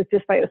whether it was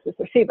dysbiosis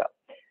or SIBO.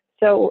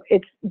 So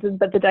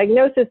but the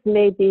diagnosis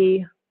may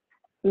be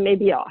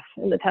off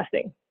in the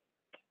testing.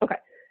 Okay,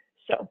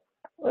 so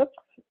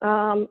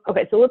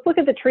okay, so let's look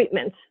at the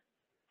treatment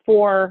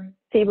for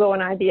SIBO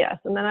and IBS,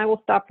 and then I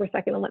will stop for a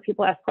second and let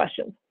people ask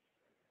questions.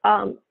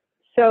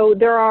 So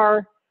there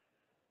are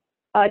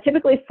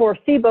Typically for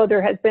SIBO,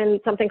 there has been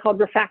something called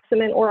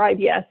rifaximin or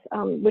IBS,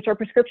 which are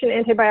prescription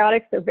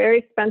antibiotics. They're very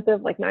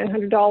expensive, like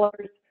 $900.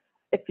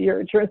 If your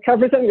insurance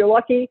covers them, you're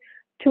lucky.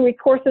 2-week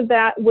course of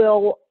that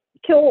will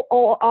kill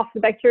all off the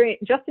bacteria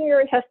just in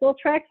your intestinal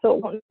tract, so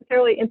it won't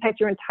necessarily impact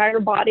your entire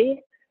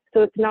body.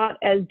 So it's not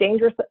as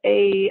dangerous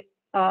a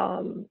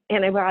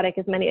antibiotic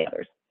as many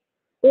others.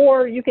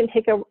 Or you can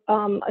take a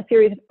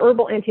series of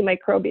herbal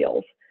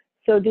antimicrobials.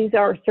 So these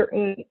are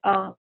certain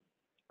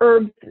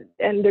herbs,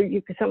 and there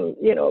you can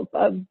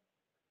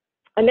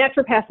a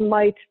naturopath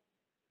might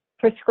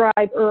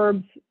prescribe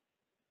herbs,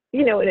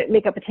 and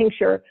make up a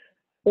tincture.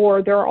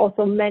 Or there are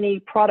also many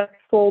products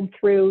sold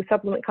through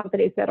supplement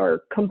companies that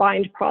are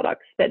combined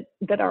products that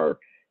are,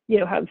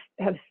 have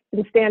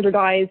been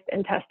standardized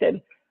and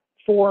tested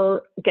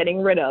for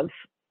getting rid of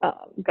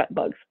gut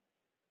bugs.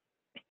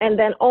 And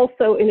then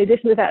also, in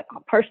addition to that,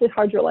 partially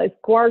hydrolyzed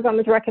guar gum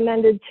is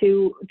recommended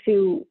to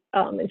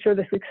ensure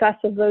the success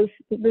of those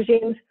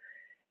regimes.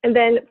 And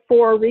then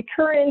for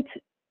recurrent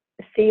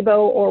SIBO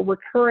or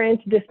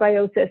recurrent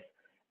dysbiosis,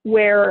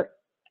 where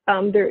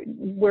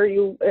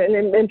you,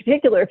 and in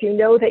particular, if you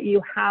know that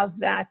you have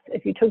that,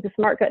 if you took the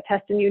smart gut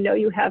test and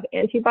you have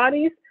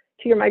antibodies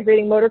to your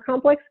migrating motor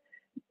complex,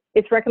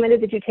 it's recommended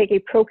that you take a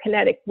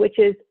prokinetic, which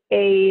is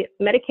a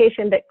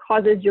medication that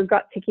causes your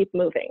gut to keep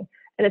moving.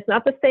 And it's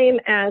not the same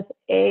as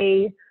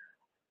a,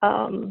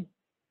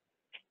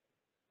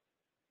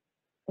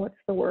 what's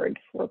the word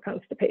for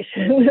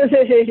constipation?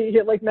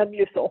 Like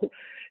Metamucil.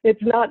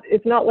 It's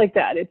not like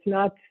that. It's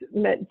not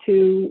meant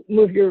to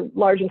move your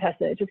large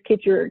intestine. It just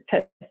keeps your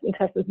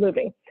intestines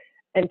moving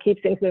and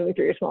keeps things moving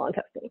through your small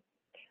intestine.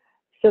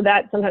 So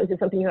that sometimes is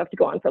something you have to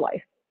go on for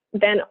life.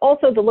 Then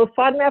also the low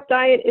FODMAP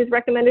diet is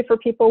recommended for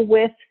people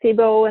with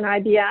SIBO and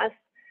IBS,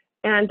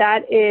 and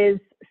that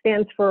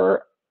stands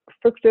for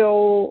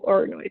fructans,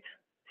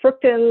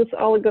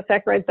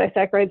 oligosaccharides,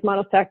 disaccharides,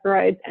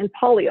 monosaccharides, and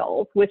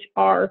polyols, which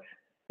are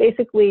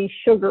basically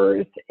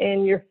sugars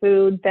in your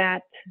food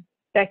that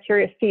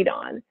bacteria feed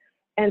on.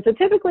 And so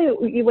typically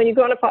when you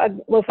go on a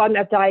low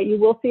FODMAP diet, you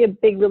will see a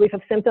big relief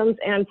of symptoms,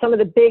 and some of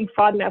the big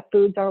FODMAP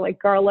foods are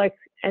like garlic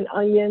and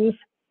onions,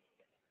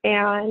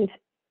 and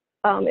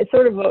it's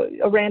sort of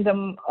a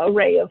random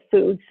array of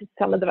foods,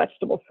 some of the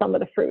vegetables, some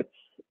of the fruits,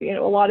 a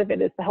lot of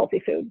it is the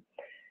healthy food.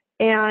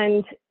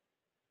 And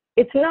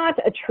it's not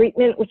a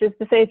treatment, which is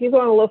to say, if you go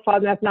on a low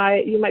FODMAP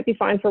diet, you might be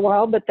fine for a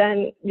while, but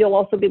then you'll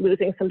also be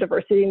losing some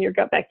diversity in your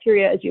gut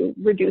bacteria as you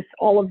reduce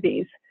all of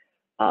these.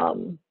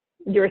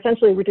 You're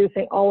essentially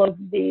reducing all of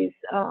these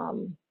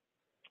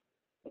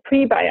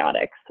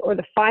prebiotics or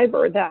the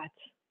fiber that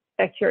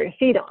bacteria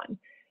feed on.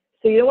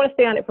 So you don't want to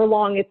stay on it for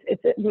long.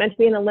 It's meant to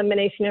be an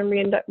elimination and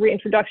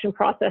reintroduction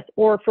process,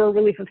 or for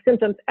relief of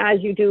symptoms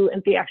as you do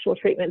in the actual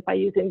treatment by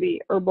using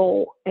the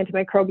herbal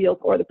antimicrobials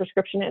or the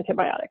prescription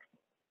antibiotics.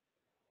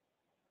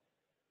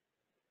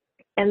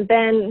 And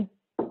then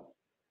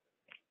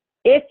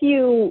if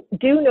you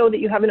do know that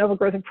you have an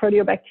overgrowth of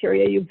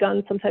proteobacteria, you've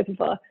done some type of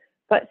a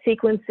gut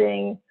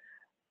sequencing.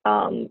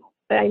 I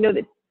know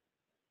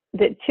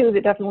that two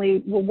that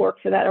definitely will work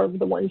for that are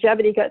the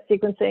longevity gut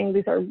sequencing.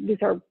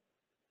 These are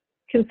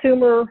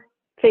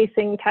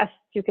consumer-facing tests.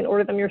 You can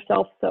order them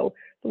yourself. So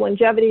the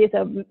longevity is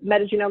a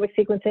metagenomic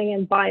sequencing,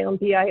 and Biome,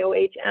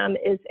 B-I-O-H-M,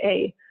 is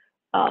a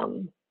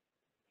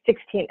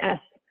 16S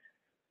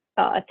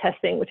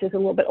testing, which is a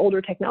little bit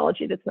older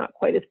technology that's not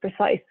quite as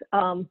precise.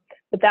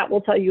 But that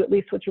will tell you at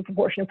least what your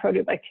proportion of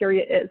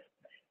proteobacteria is.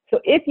 So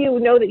if you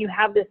know that you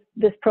have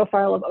this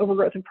profile of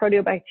overgrowth of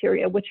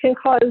proteobacteria, which can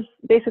cause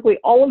basically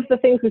all of the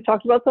things we've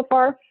talked about so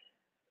far,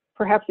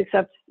 perhaps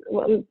except,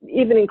 well,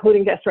 even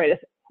including gastritis,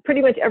 pretty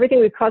much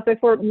everything we've talked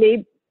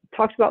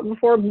about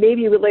before may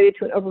be related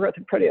to an overgrowth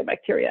of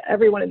proteobacteria,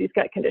 every one of these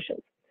gut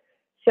conditions.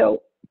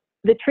 So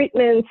the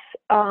treatments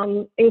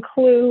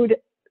include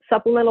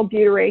supplemental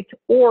butyrate,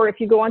 or if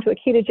you go onto a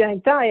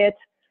ketogenic diet,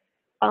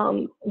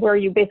 where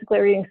you basically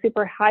are eating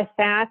super high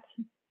fat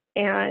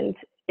and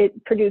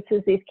it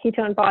produces these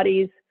ketone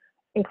bodies,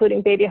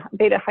 including beta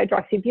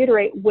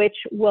hydroxybutyrate, which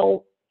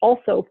will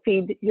also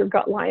feed your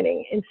gut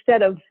lining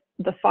instead of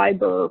the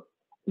fiber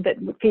that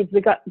feeds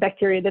the gut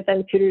bacteria that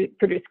then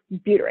produce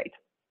butyrate.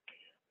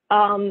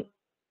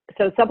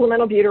 So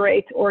supplemental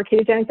butyrate or a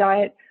ketogenic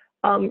diet,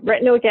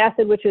 retinoic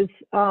acid, which is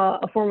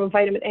a form of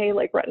vitamin A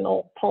like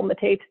retinol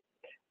palmitate.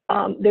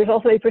 There's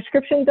also a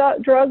prescription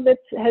drug that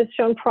has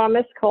shown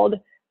promise called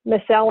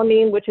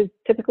mesalamine, which has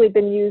typically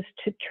been used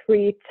to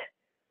treat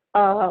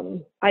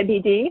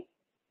IBD.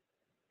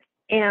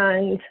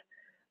 And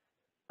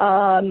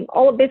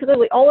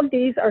basically all of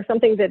these are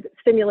something that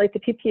stimulate the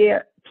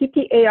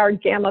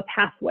PPAR gamma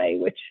pathway,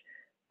 which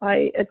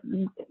I'm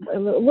a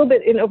little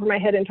bit in over my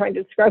head in trying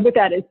to describe what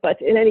that is, but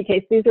in any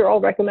case, these are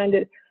all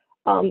recommended.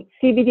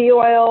 CBD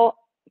oil,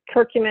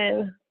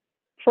 curcumin,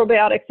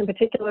 probiotics in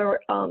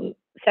particular,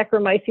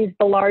 Saccharomyces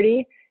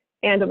boulardii,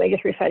 and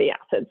omega-3 fatty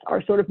acids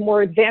are sort of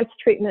more advanced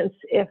treatments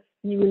if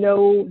you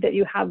know that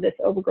you have this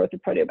overgrowth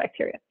of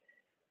proteobacteria.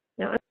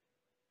 Now,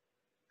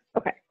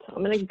 okay, so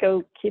I'm going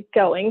to keep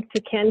going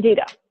to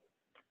candida.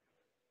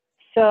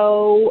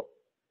 So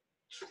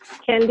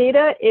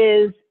Candida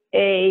is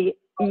a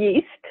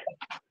yeast,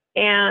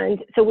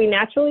 and so we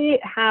naturally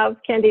have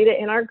Candida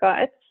in our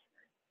guts.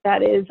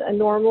 That is a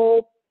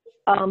normal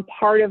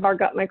part of our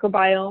gut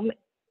microbiome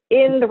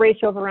in the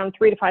ratio of around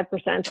 3 to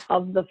 5%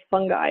 of the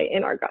fungi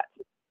in our gut.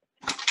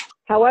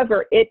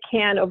 However, it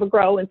can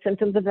overgrow, and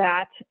symptoms of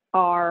that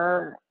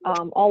are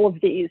all of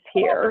these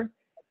here.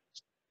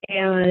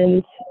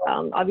 And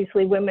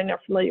obviously women are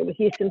familiar with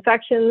yeast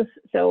infections.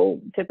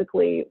 So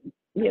typically,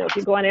 you know, if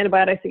you go on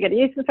antibiotics to get a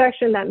yeast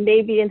infection, that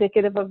may be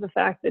indicative of the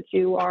fact that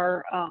you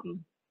are,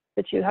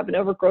 that you have an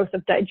overgrowth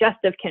of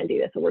digestive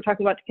Candida. So we're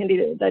talking about the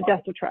Candida in the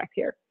digestive tract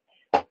here.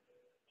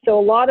 So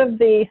a lot of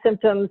the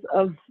symptoms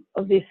of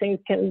these things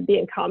can be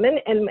in common.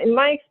 And in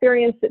my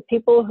experience, that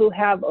people who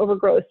have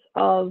overgrowth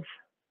of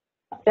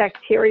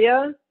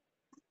bacteria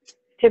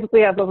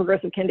typically have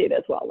overgrowth of Candida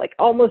as well. Like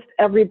almost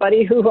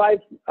everybody who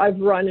I've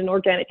run an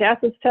organic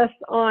acids test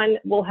on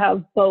will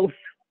have both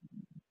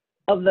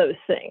of those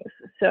things.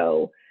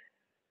 So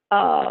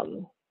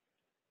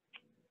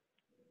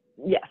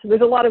yeah, so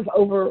there's a lot of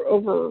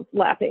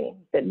overlapping.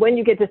 That when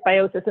you get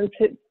dysbiosis, and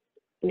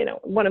you know,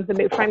 one of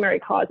the primary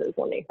causes,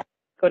 let me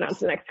go down to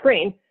the next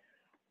screen.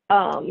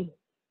 Oh,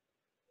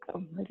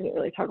 I didn't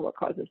really talk about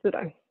causes, did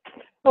I?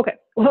 Okay,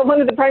 well,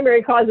 one of the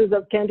primary causes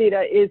of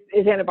Candida is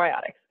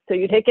antibiotics. So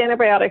you take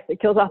antibiotics,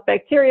 it kills off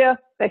bacteria,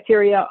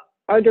 bacteria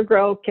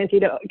undergrow,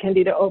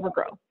 Candida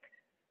overgrow.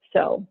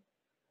 So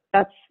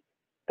that's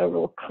a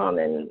real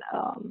common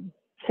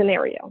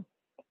scenario.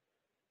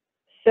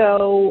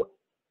 So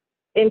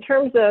in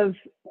terms of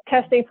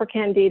testing for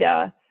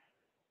Candida,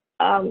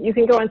 you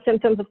can go on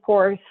symptoms, of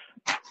course,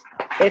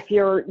 if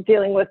you're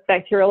dealing with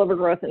bacterial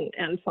overgrowth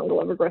and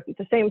fungal overgrowth at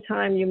the same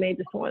time. You may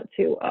just want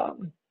to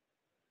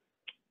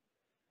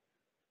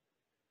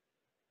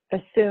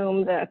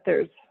assume that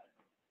there's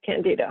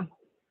Candida.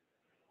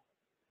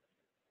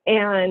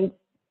 And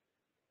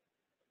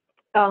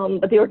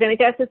but the organic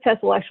acid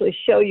test will actually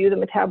show you the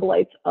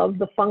metabolites of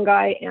the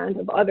fungi and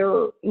of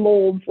other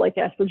molds like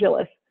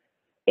Aspergillus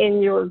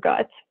in your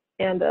gut,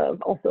 and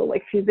also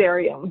like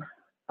Fusarium,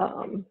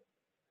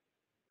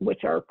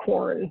 which are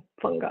corn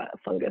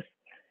fungus.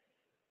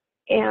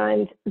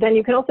 And then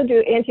you can also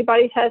do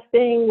antibody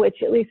testing,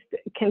 which at least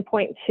can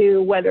point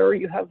to whether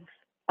you have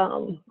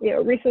you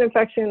know, recent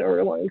infection or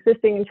a long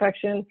existing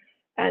infection,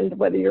 and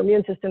whether your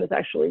immune system is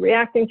actually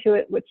reacting to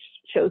it, which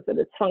shows that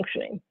it's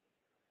functioning.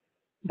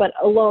 But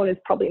alone is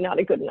probably not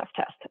a good enough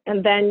test.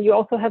 And then you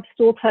also have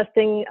stool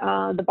testing.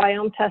 The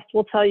biome test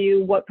will tell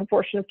you what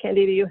proportion of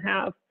Candida you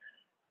have,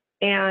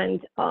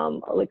 and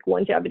like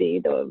longevity,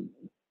 the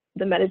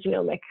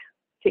metagenomic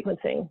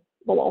sequencing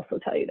will also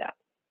tell you that.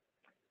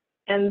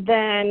 And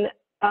then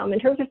in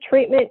terms of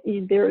treatment,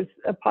 there's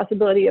a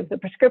possibility of the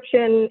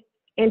prescription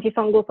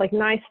antifungals like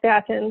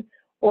nystatin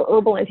or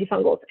herbal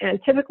antifungals. And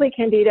typically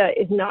Candida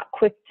is not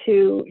quick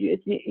to,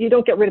 you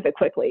don't get rid of it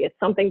quickly. It's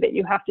something that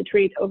you have to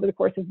treat over the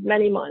course of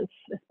many months,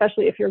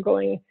 especially if you're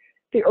going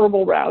the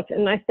herbal route.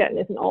 And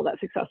nystatin isn't all that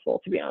successful,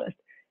 to be honest.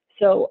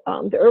 So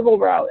the herbal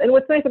route, and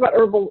what's nice about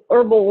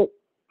herbal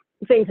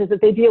things is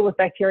that they deal with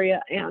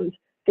bacteria and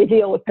they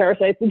deal with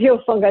parasites, they deal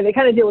with fungi, they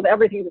kind of deal with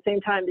everything at the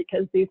same time,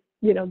 because these,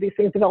 you know, these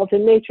things developed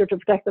in nature to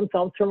protect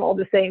themselves from all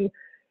the same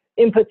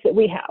inputs that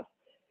we have.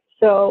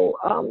 So,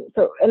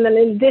 and then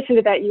in addition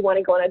to that, you want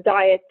to go on a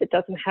diet that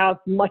doesn't have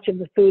much of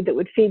the food that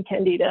would feed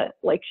Candida,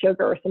 like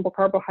sugar or simple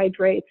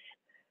carbohydrates.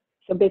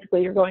 So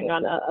basically you're going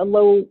on a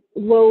low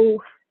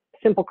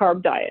simple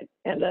carb diet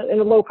and a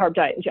low carb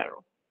diet in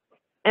general.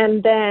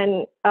 And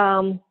then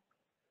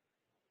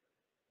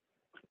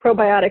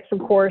probiotics, of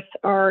course,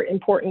 are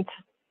important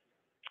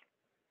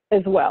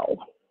as well.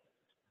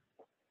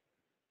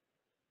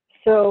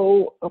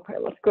 So, okay,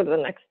 let's go to the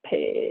next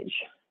page.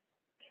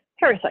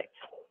 Parasites.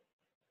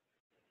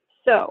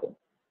 So,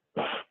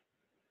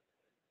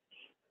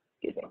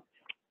 excuse me.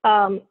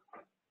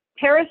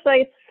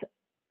 Parasites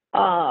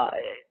are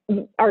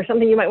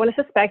something you might want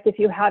to suspect if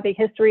you have a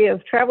history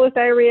of traveler's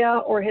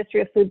diarrhea or a history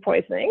of food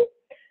poisoning.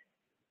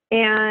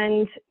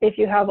 And if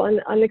you have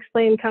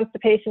unexplained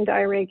constipation,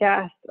 diarrhea,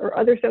 gas, or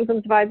other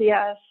symptoms of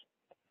IBS.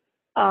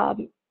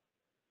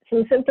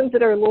 Some symptoms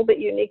that are a little bit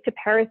unique to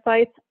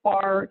parasites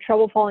are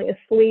trouble falling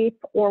asleep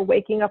or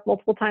waking up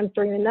multiple times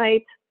during the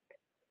night,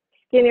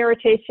 skin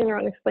irritation or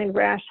unexplained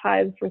rash,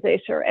 hives,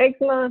 rosacea, or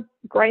eczema,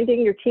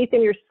 grinding your teeth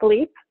in your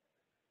sleep,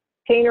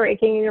 pain or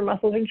aching in your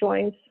muscles or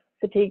joints,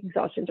 fatigue,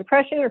 exhaustion,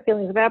 depression, or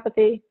feelings of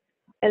apathy,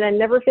 and then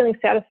never feeling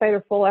satisfied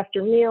or full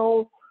after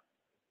meals,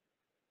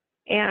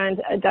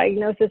 and a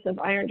diagnosis of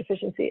iron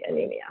deficiency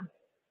anemia.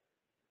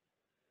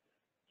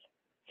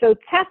 So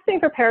testing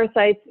for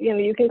parasites, you know,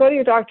 you can go to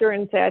your doctor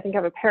and say, I think I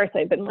have a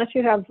parasite, but unless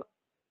you have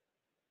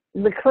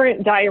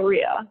recurrent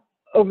diarrhea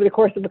over the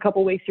course of a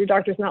couple of weeks, your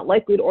doctor's not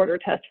likely to order a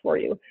test for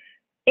you.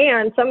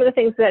 And some of the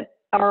things that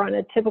are on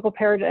a typical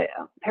parasite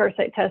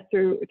test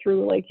through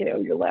like, you know,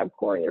 your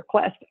LabCorp and your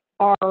Quest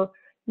are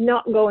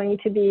not going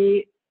to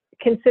be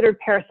considered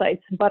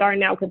parasites, but are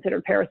now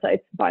considered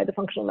parasites by the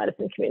functional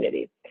medicine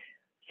community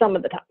some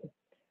of the time.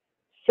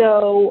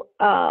 So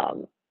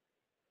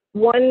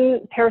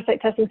One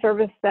parasite testing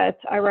service that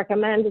I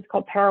recommend is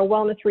called Para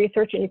Wellness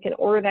Research, and you can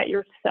order that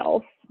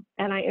yourself.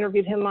 And I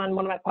interviewed him on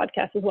one of my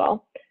podcasts as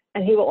well.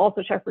 And he will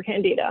also check for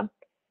candida.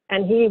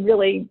 And he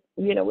really,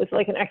 you know, was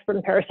like an expert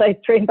in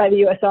parasites, trained by the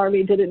U.S.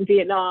 Army, did it in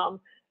Vietnam.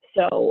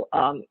 So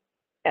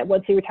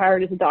once he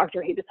retired as a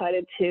doctor, he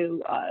decided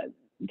to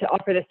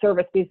offer this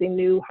service because he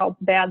knew how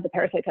bad the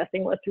parasite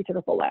testing was through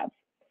typical labs.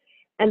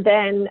 And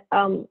then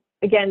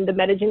again, the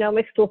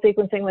metagenomic stool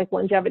sequencing, like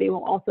longevity,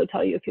 will also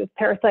tell you if you have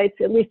parasites,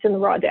 at least in the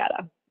raw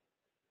data.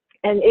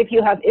 And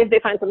if they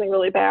find something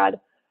really bad,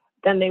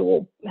 then they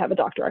will have a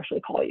doctor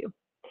actually call you.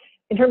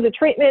 In terms of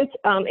treatment,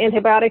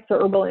 antibiotics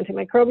or herbal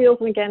antimicrobials,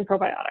 and again,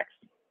 probiotics.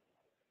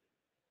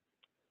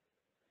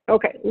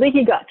 Okay,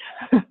 leaky gut.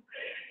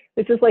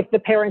 This is like the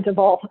parent of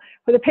all,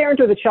 or the parent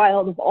or the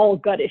child of all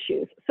gut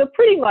issues. So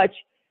pretty much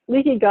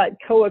leaky gut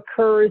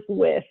co-occurs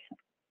with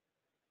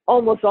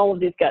almost all of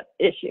these gut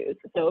issues.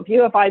 So if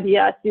you have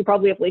IBS, you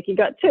probably have leaky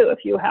gut too. If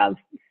you have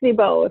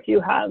SIBO, if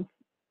you have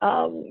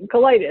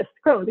colitis,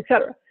 Crohn's,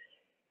 etc.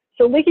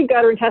 So leaky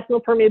gut or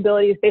intestinal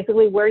permeability is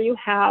basically where you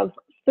have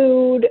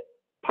food,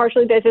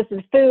 partially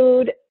digested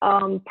food,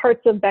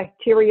 parts of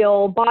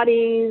bacterial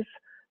bodies,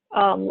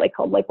 like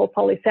called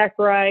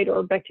lipopolysaccharide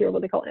or bacterial,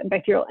 what they call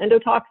bacterial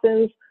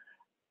endotoxins,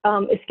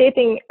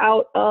 escaping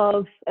out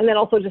of, and then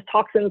also just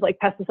toxins like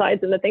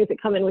pesticides and the things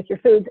that come in with your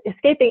foods,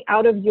 escaping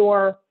out of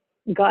your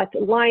gut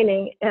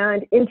lining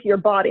and into your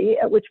body,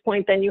 at which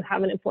point then you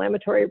have an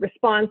inflammatory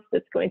response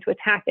that's going to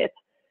attack it.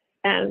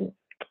 And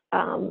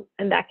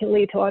that can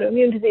lead to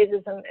autoimmune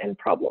diseases and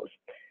problems.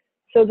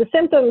 So the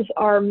symptoms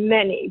are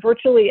many.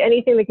 Virtually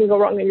anything that can go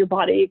wrong in your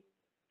body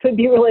could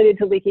be related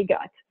to leaky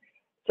gut.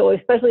 So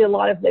especially a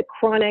lot of the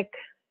chronic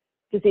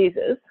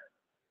diseases.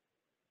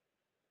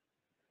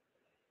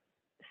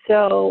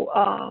 So,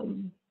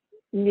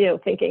 you know,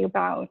 thinking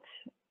about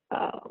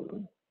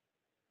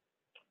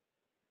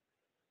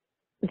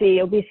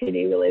the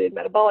obesity-related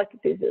metabolic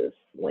diseases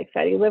like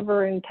fatty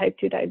liver and type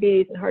 2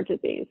 diabetes and heart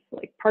disease,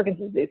 like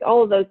Parkinson's disease,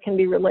 all of those can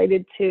be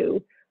related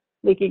to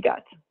leaky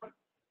gut.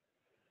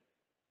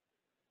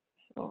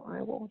 So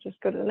I will just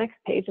go to the next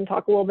page and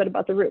talk a little bit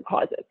about the root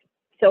causes.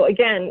 So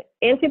again,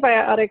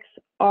 antibiotics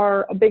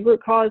are a big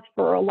root cause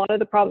for a lot of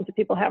the problems that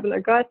people have in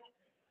their gut,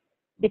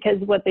 because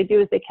what they do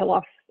is they kill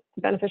off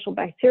beneficial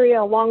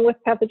bacteria along with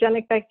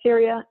pathogenic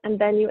bacteria, and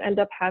then you end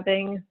up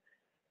having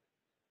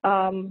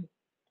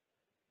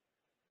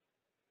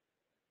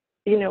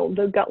you know,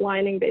 the gut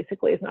lining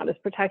basically is not as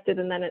protected,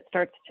 and then it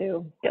starts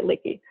to get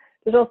leaky.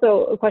 There's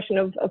also a question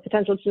of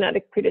potential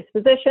genetic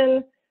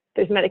predisposition.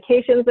 There's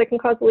medications that can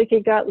cause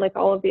leaky gut, like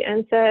all of the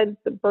NSAIDs,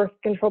 the birth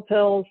control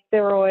pills,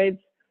 steroids,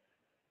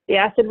 the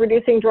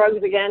acid-reducing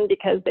drugs, again,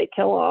 because they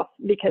kill off,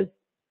 because,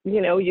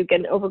 you know, you get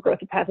an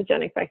overgrowth of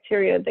pathogenic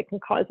bacteria that can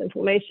cause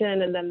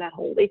inflammation, and then that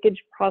whole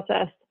leakage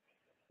process.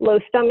 Low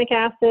stomach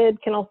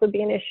acid can also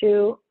be an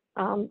issue.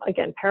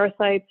 Again,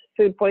 parasites,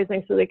 food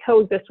poisoning, so they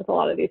coexist with a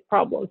lot of these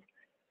problems.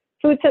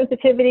 Food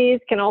sensitivities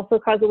can also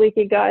cause a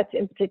leaky gut,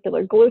 in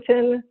particular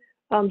gluten.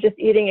 Just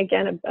eating,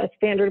 again, a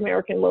standard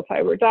American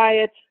low-fiber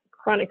diet,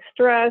 chronic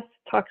stress,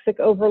 toxic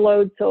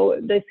overload. So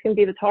this can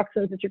be the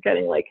toxins that you're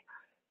getting, like,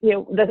 you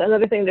know, that's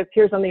another thing that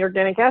appears on the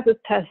organic acids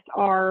test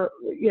are,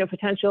 you know,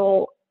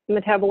 potential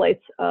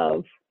metabolites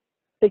of,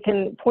 that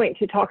can point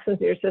to toxins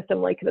in your system,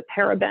 like the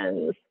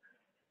parabens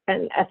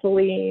and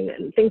ethylene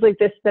and things like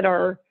this that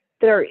are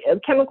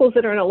chemicals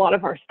that are in a lot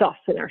of our stuff,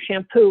 in our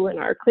shampoo and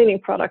our cleaning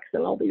products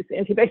and all these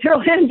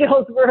antibacterial hand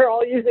gels we're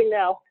all using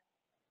now.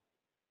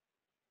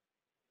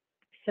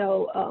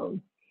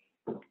 So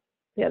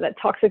yeah, that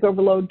toxic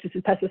overload, just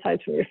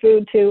pesticides from your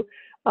food too.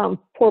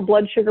 Poor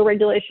blood sugar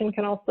regulation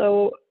can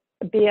also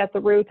be at the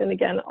root. And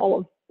again, all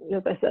of,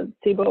 as I said,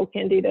 SIBO,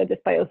 candida,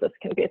 dysbiosis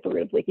can be at the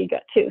root of leaky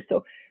gut too.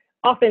 So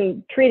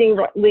often treating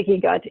leaky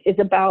gut is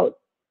about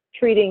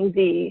treating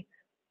the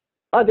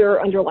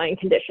other underlying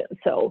conditions.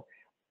 So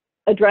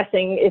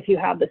addressing if you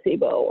have the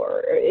SIBO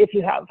or if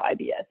you have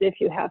IBS, if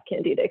you have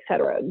candida, et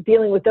cetera,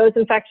 dealing with those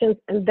infections,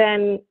 and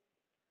then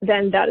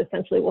that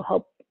essentially will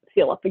help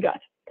seal up the gut.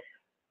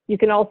 You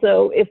can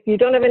also, if you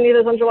don't have any of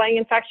those underlying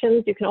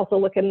infections, you can also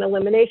look at an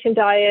elimination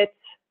diet.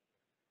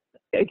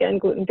 Again,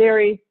 gluten,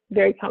 dairy,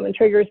 very common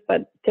triggers,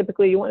 but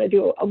typically you want to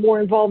do a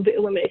more involved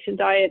elimination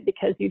diet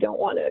because you don't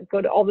want to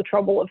go to all the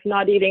trouble of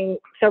not eating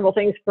several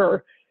things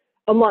for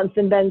a month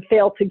and then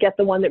fail to get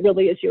the one that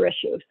really is your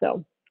issue.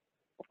 So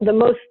the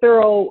most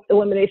thorough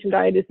elimination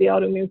diet is the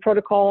autoimmune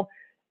protocol.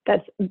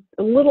 That's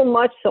a little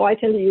much, so I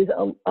tend to use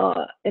an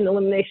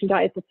elimination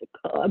diet that's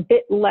a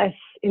bit less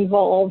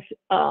involved,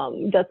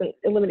 doesn't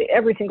eliminate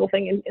every single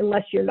thing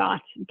unless you're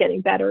not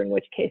getting better, in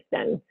which case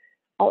then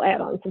I'll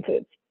add on some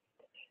foods.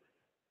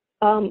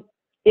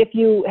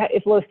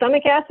 If low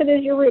stomach acid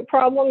is your root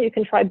problem, you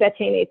can try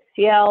betaine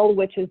HCl,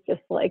 which is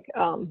just like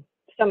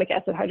stomach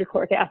acid,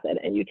 hydrochloric acid,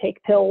 and you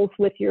take pills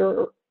with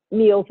your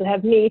meals that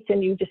have meat,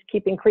 and you just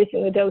keep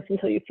increasing the dose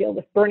until you feel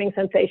this burning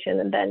sensation,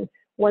 and then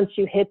once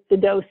you hit the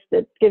dose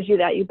that gives you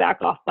that, you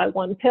back off by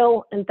one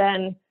pill, and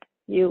then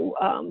you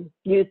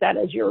use that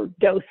as your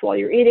dose while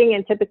you're eating,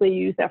 and typically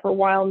you use that for a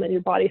while, and then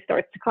your body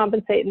starts to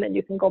compensate, and then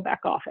you can go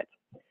back off it.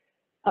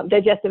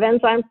 Digestive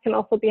enzymes can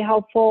also be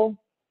helpful.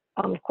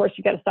 Of course,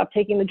 you got to stop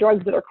taking the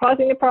drugs that are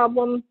causing the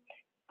problem.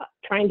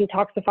 Try and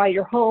detoxify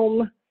your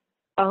home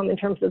in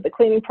terms of the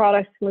cleaning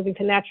products, moving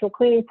to natural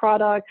cleaning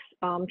products.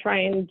 Try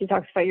and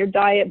detoxify your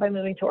diet by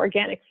moving to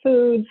organic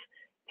foods,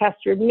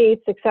 pastured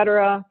meats,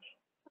 etc.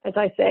 As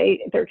I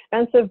say, they're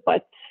expensive,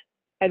 but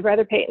I'd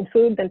rather pay it in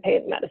food than pay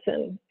it in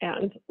medicine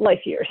and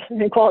life years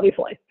and quality of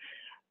life.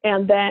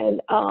 And then,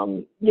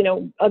 you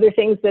know, other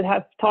things that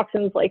have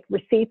toxins like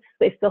receipts,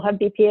 they still have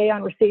BPA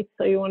on receipts,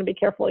 so you want to be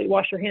careful. You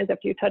wash your hands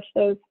after you touch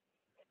those.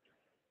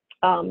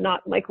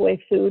 Not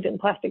microwave food in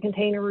plastic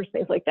containers,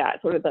 things like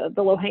that, sort of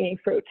the low-hanging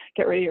fruit.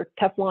 Get rid of your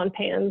Teflon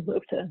pans,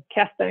 move to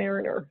cast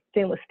iron or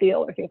stainless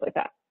steel or things like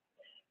that.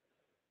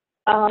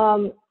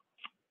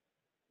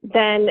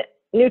 Then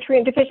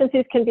nutrient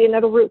deficiencies can be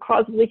another root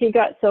cause of leaky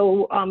gut,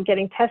 so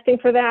getting testing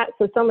for that.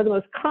 So some of the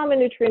most common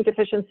nutrient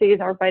deficiencies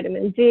are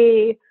vitamin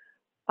D,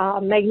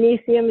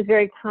 magnesium is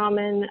very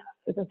common.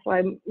 That's why,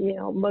 you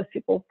know, most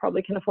people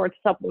probably can afford to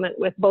supplement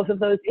with both of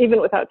those,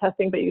 even without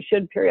testing, but you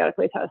should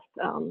periodically test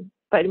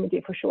vitamin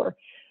D for sure.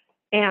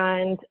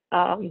 And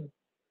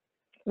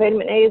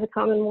vitamin A is a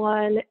common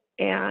one,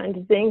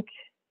 and zinc.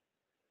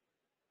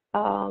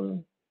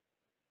 The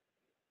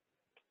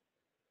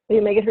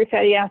omega-3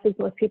 fatty acids,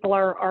 most people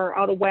are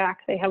out of whack.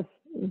 They have,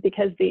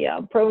 because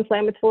the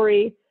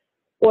pro-inflammatory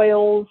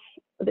oils,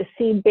 the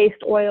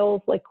seed-based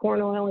oils like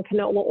corn oil and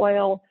canola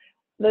oil,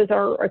 those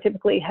are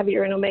typically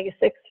heavier in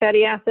omega-6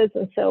 fatty acids.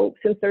 And so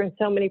since they're in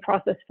so many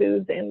processed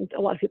foods and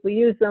a lot of people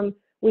use them,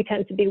 we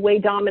tend to be way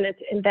dominant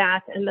in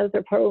that. And those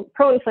are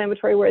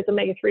pro-inflammatory, whereas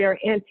omega-3 are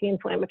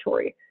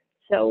anti-inflammatory.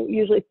 So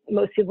usually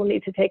most people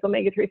need to take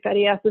omega-3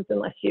 fatty acids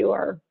unless you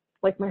are,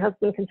 like my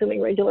husband,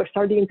 consuming regular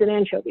sardines and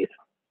anchovies,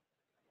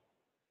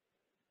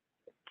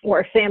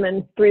 or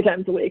salmon 3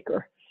 times a week,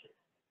 or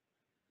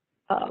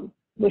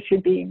which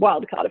should be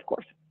wild caught, of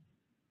course.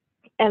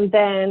 And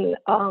then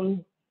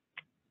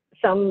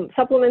some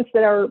supplements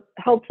that are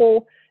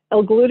helpful: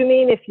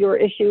 L-glutamine if your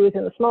issue is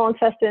in the small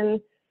intestine,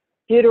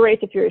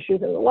 butyrate if your issue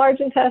is in the large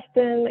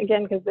intestine,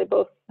 again, because they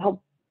both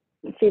help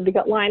feed the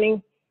gut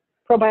lining.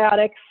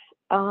 Probiotics,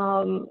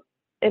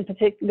 in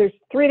particular, there's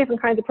 3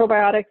 different kinds of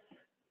probiotics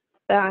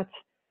that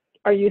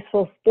are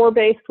useful: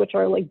 spore-based, which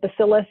are like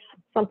bacillus,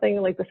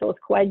 something like Bacillus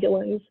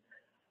coagulans.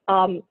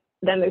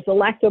 Then there's the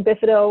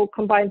lactobifido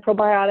combined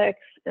probiotics,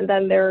 and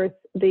then there's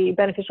the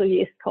beneficial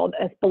yeast called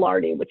S.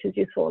 boulardii, which is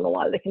useful in a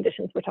lot of the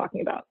conditions we're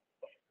talking about.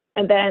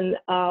 And then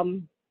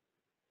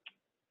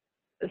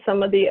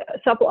some of the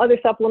other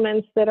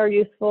supplements that are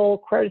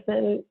useful: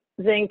 quercetin,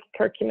 zinc,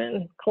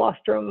 curcumin,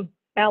 colostrum,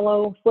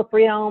 aloe,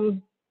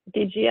 fliperium,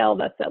 DGL,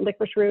 that's that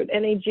licorice root,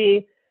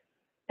 NAG,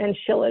 and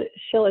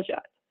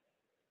shilajit.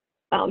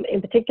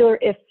 In particular,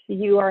 if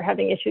you are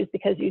having issues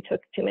because you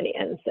took too many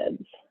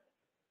NSAIDs.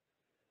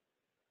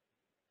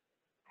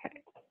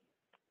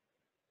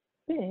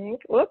 Okay.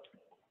 Whoops.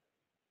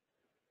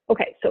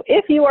 Okay, so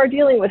if you are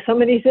dealing with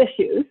some of these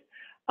issues,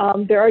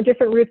 there are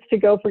different routes to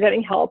go for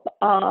getting help.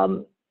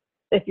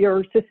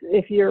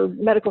 If your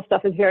medical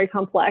stuff is very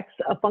complex,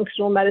 a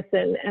functional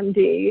medicine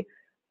MD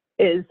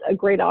is a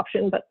great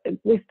option, but at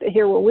least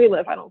here where we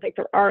live, I don't think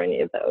there are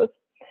any of those.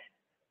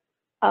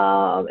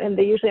 And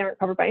they usually aren't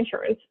covered by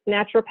insurance.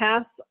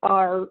 Naturopaths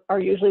are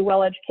usually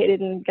well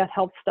educated in gut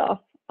health stuff.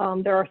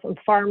 There are some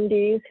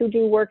PharmDs who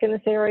do work in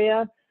this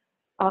area,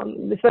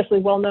 especially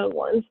well-known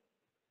ones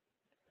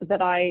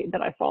that I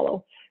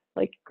follow,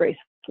 like Grace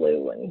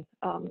Flew and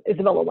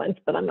Isabella Wentz,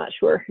 but I'm not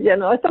sure. Yeah,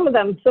 no, some of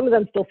them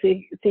still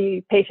see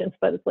patients,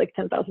 but it's like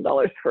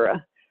 $10,000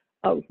 for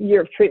a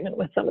year of treatment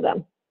with some of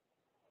them.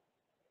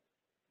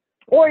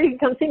 Or you can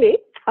come see me.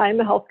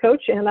 I'm a health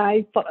coach, and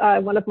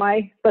one of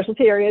my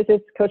specialty areas is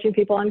coaching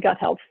people on gut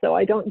health. So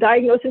I don't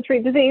diagnose and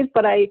treat disease,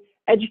 but I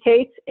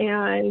educate,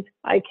 and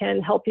I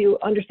can help you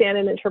understand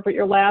and interpret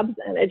your labs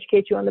and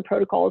educate you on the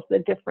protocols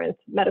that different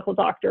medical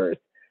doctors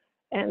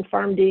and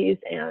PharmDs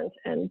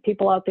and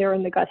people out there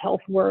in the gut health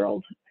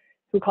world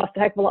who cost a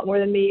heck of a lot more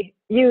than me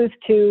use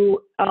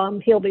to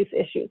heal these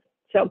issues.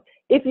 So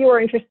if you are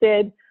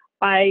interested,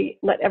 I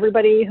let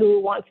everybody who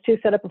wants to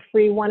set up a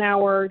free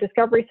 1-hour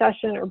discovery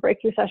session or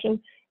breakthrough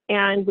session,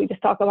 and we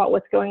just talk about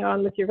what's going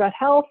on with your gut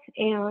health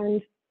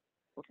and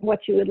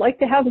what you would like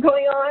to have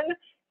going on,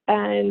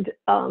 and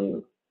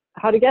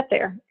how to get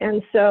there.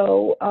 And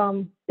so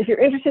if you're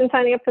interested in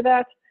signing up for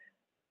that,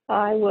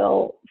 I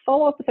will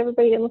follow up with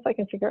everybody unless I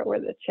can figure out where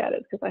the chat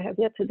is, because I have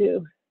yet to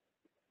do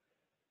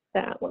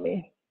that. Let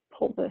me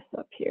pull this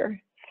up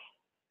here.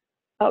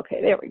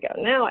 Okay, there we go.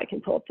 Now I can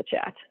pull up the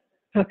chat.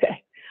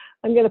 Okay,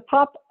 I'm going to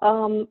pop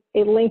a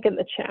link in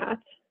the chat.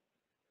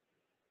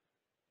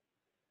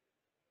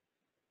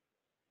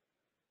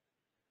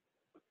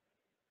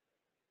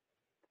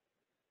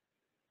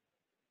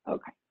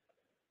 Okay.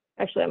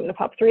 Actually, I'm going to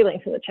pop 3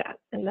 links in the chat,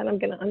 and then I'm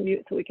going to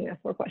unmute so we can ask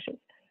more questions.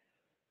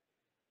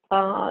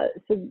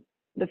 So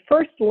the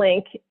first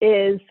link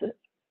is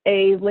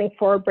a link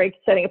for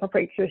setting up a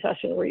breakthrough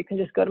session where you can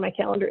just go to my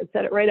calendar and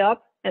set it right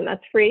up, and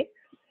that's free.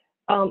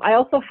 I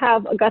also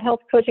have a gut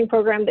health coaching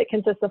program that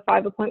consists of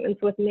 5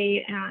 appointments with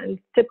me, and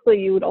typically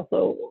you would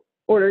also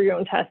order your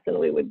own tests, and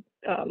we would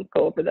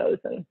go over those,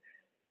 and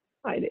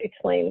I'd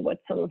explain what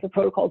some of the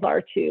protocols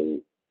are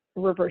to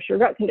reverse your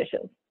gut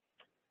conditions.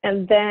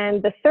 And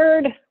then the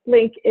third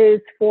link is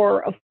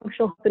for a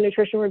functional health and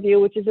nutrition review,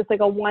 which is just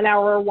like a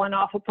 1-hour,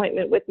 one-off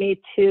appointment with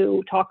me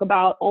to talk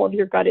about all of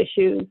your gut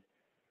issues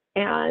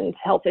and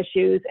health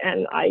issues.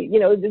 And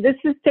this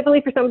is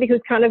typically for somebody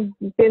who's kind of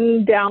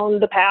been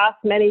down the path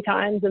many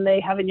times and they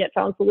haven't yet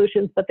found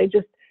solutions, but they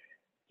just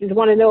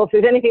want to know if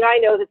there's anything I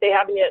know that they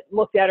haven't yet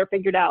looked at or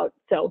figured out.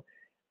 So,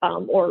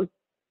 or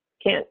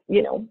can't,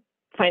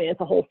 finance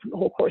a whole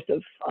course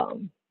of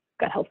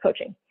gut health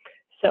coaching.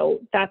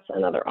 So that's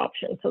another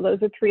option. So those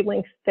are 3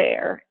 links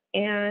there.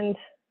 And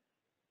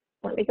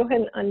let me go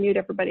ahead and unmute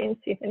everybody and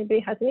see if anybody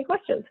has any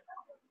questions.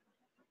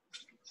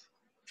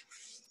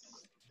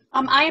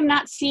 I am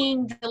not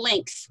seeing the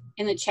links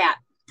in the chat.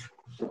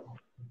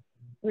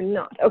 We're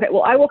not. Okay,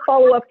 well, I will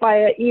follow up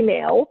via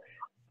email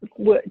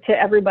to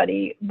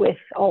everybody with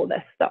all of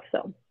this stuff.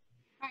 So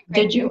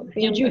did you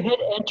hit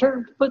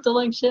enter to put the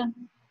links in?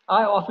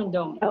 I often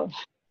don't. Oh.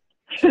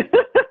 Thank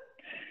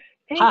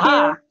you.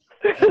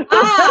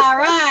 Ah,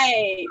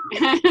 right.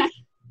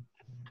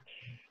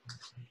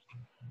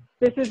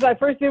 This is my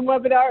first Zoom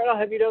webinar, and I'll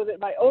have you know that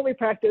my only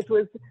practice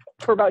was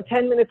for about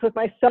 10 minutes with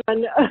my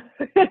son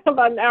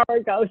about an hour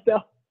ago. So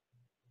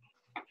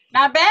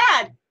not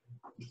bad.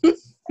 I think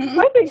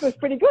it was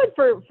pretty good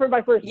for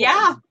my first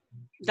one.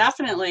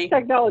 Definitely.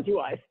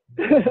 Technology-wise.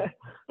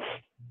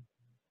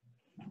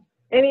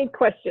 Any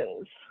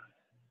questions?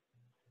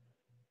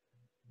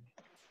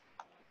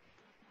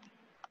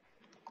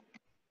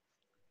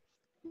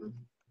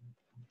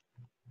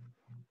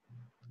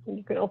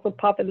 You can also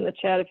pop it in the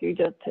chat if you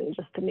just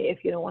to me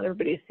if you don't want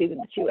everybody to see that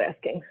it's you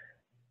asking.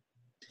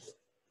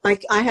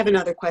 Like, I have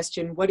another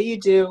question. What do you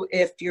do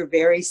if you're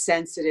very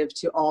sensitive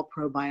to all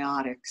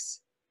probiotics?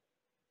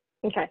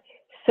 Okay,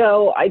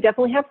 so I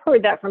definitely have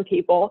heard that from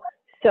people.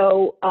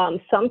 So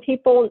some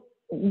people,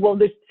 well,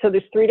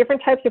 there's 3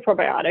 different types of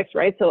probiotics,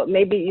 right? So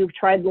maybe you've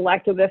tried the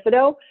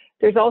lactobifido.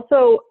 There's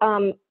also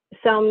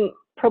some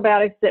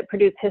probiotics that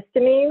produce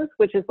histamines,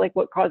 which is like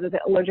what causes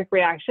allergic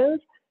reactions.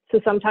 So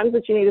sometimes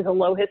what you need is a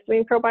low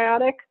histamine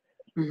probiotic.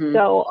 Mm-hmm.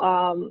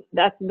 So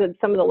that's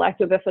some of the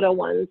lactobifido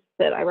ones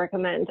that I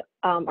recommend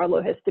are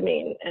low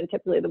histamine, and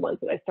typically the ones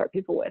that I start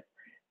people with.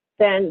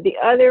 Then the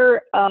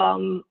other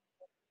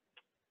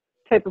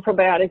type of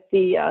probiotics,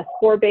 the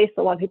spore-based,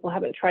 a lot of people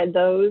haven't tried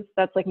those.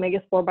 That's like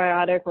Megaspore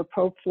Biotic or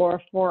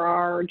ProFlora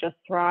 4R or Just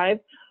Thrive.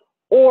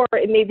 Or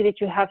it may be that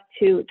you have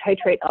to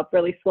titrate up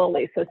really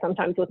slowly. So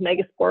sometimes with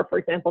Megaspore, for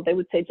example, they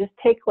would say just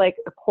take like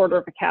a quarter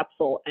of a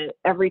capsule and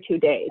every 2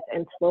 days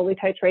and slowly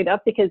titrate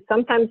up, because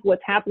sometimes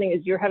what's happening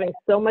is you're having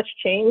so much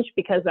change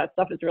because that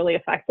stuff is really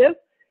effective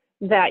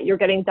that you're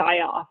getting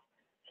die-off.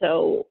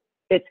 So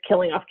it's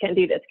killing off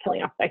candida, it's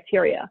killing off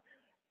bacteria.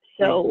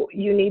 So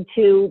you need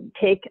to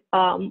take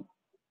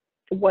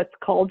what's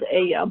called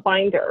a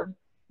binder,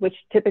 which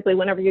typically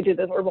whenever you do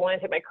those herbal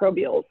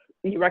antimicrobials,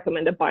 you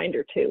recommend a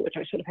binder too, which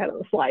I should have had on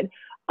the slide,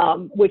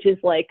 which is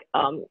like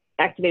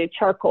activated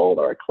charcoal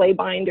or a clay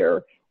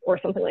binder or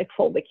something like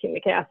fulvic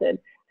humic acid.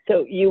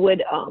 So you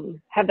would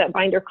have that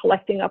binder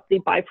collecting up the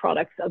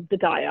byproducts of the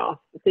die-off,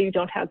 so you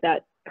don't have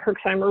that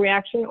Herxheimer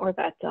reaction or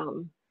that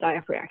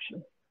die-off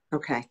reaction.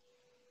 Okay,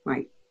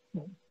 right.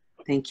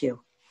 Thank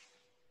you.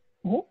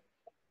 Mm-hmm.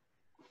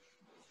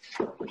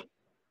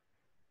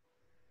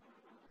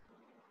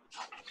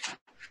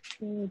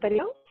 Anybody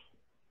else?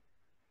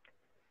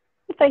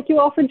 Thank you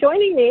all for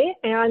joining me.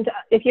 And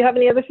if you have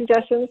any other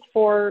suggestions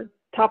for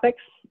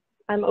topics,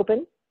 I'm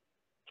open.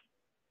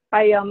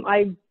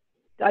 I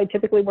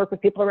typically work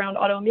with people around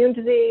autoimmune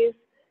disease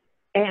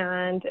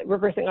and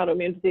reversing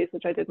autoimmune disease,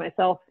 which I did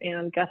myself,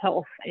 and gut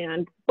health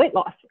and weight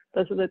loss.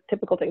 Those are the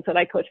typical things that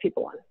I coach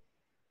people on.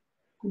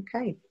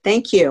 Okay,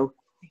 thank you.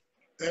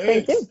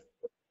 Thank you.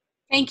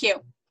 Thank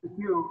you. Thank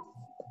you.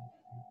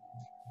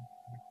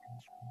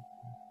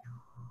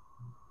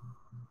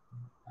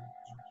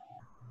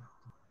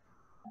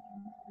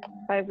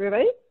 Bye,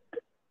 everybody.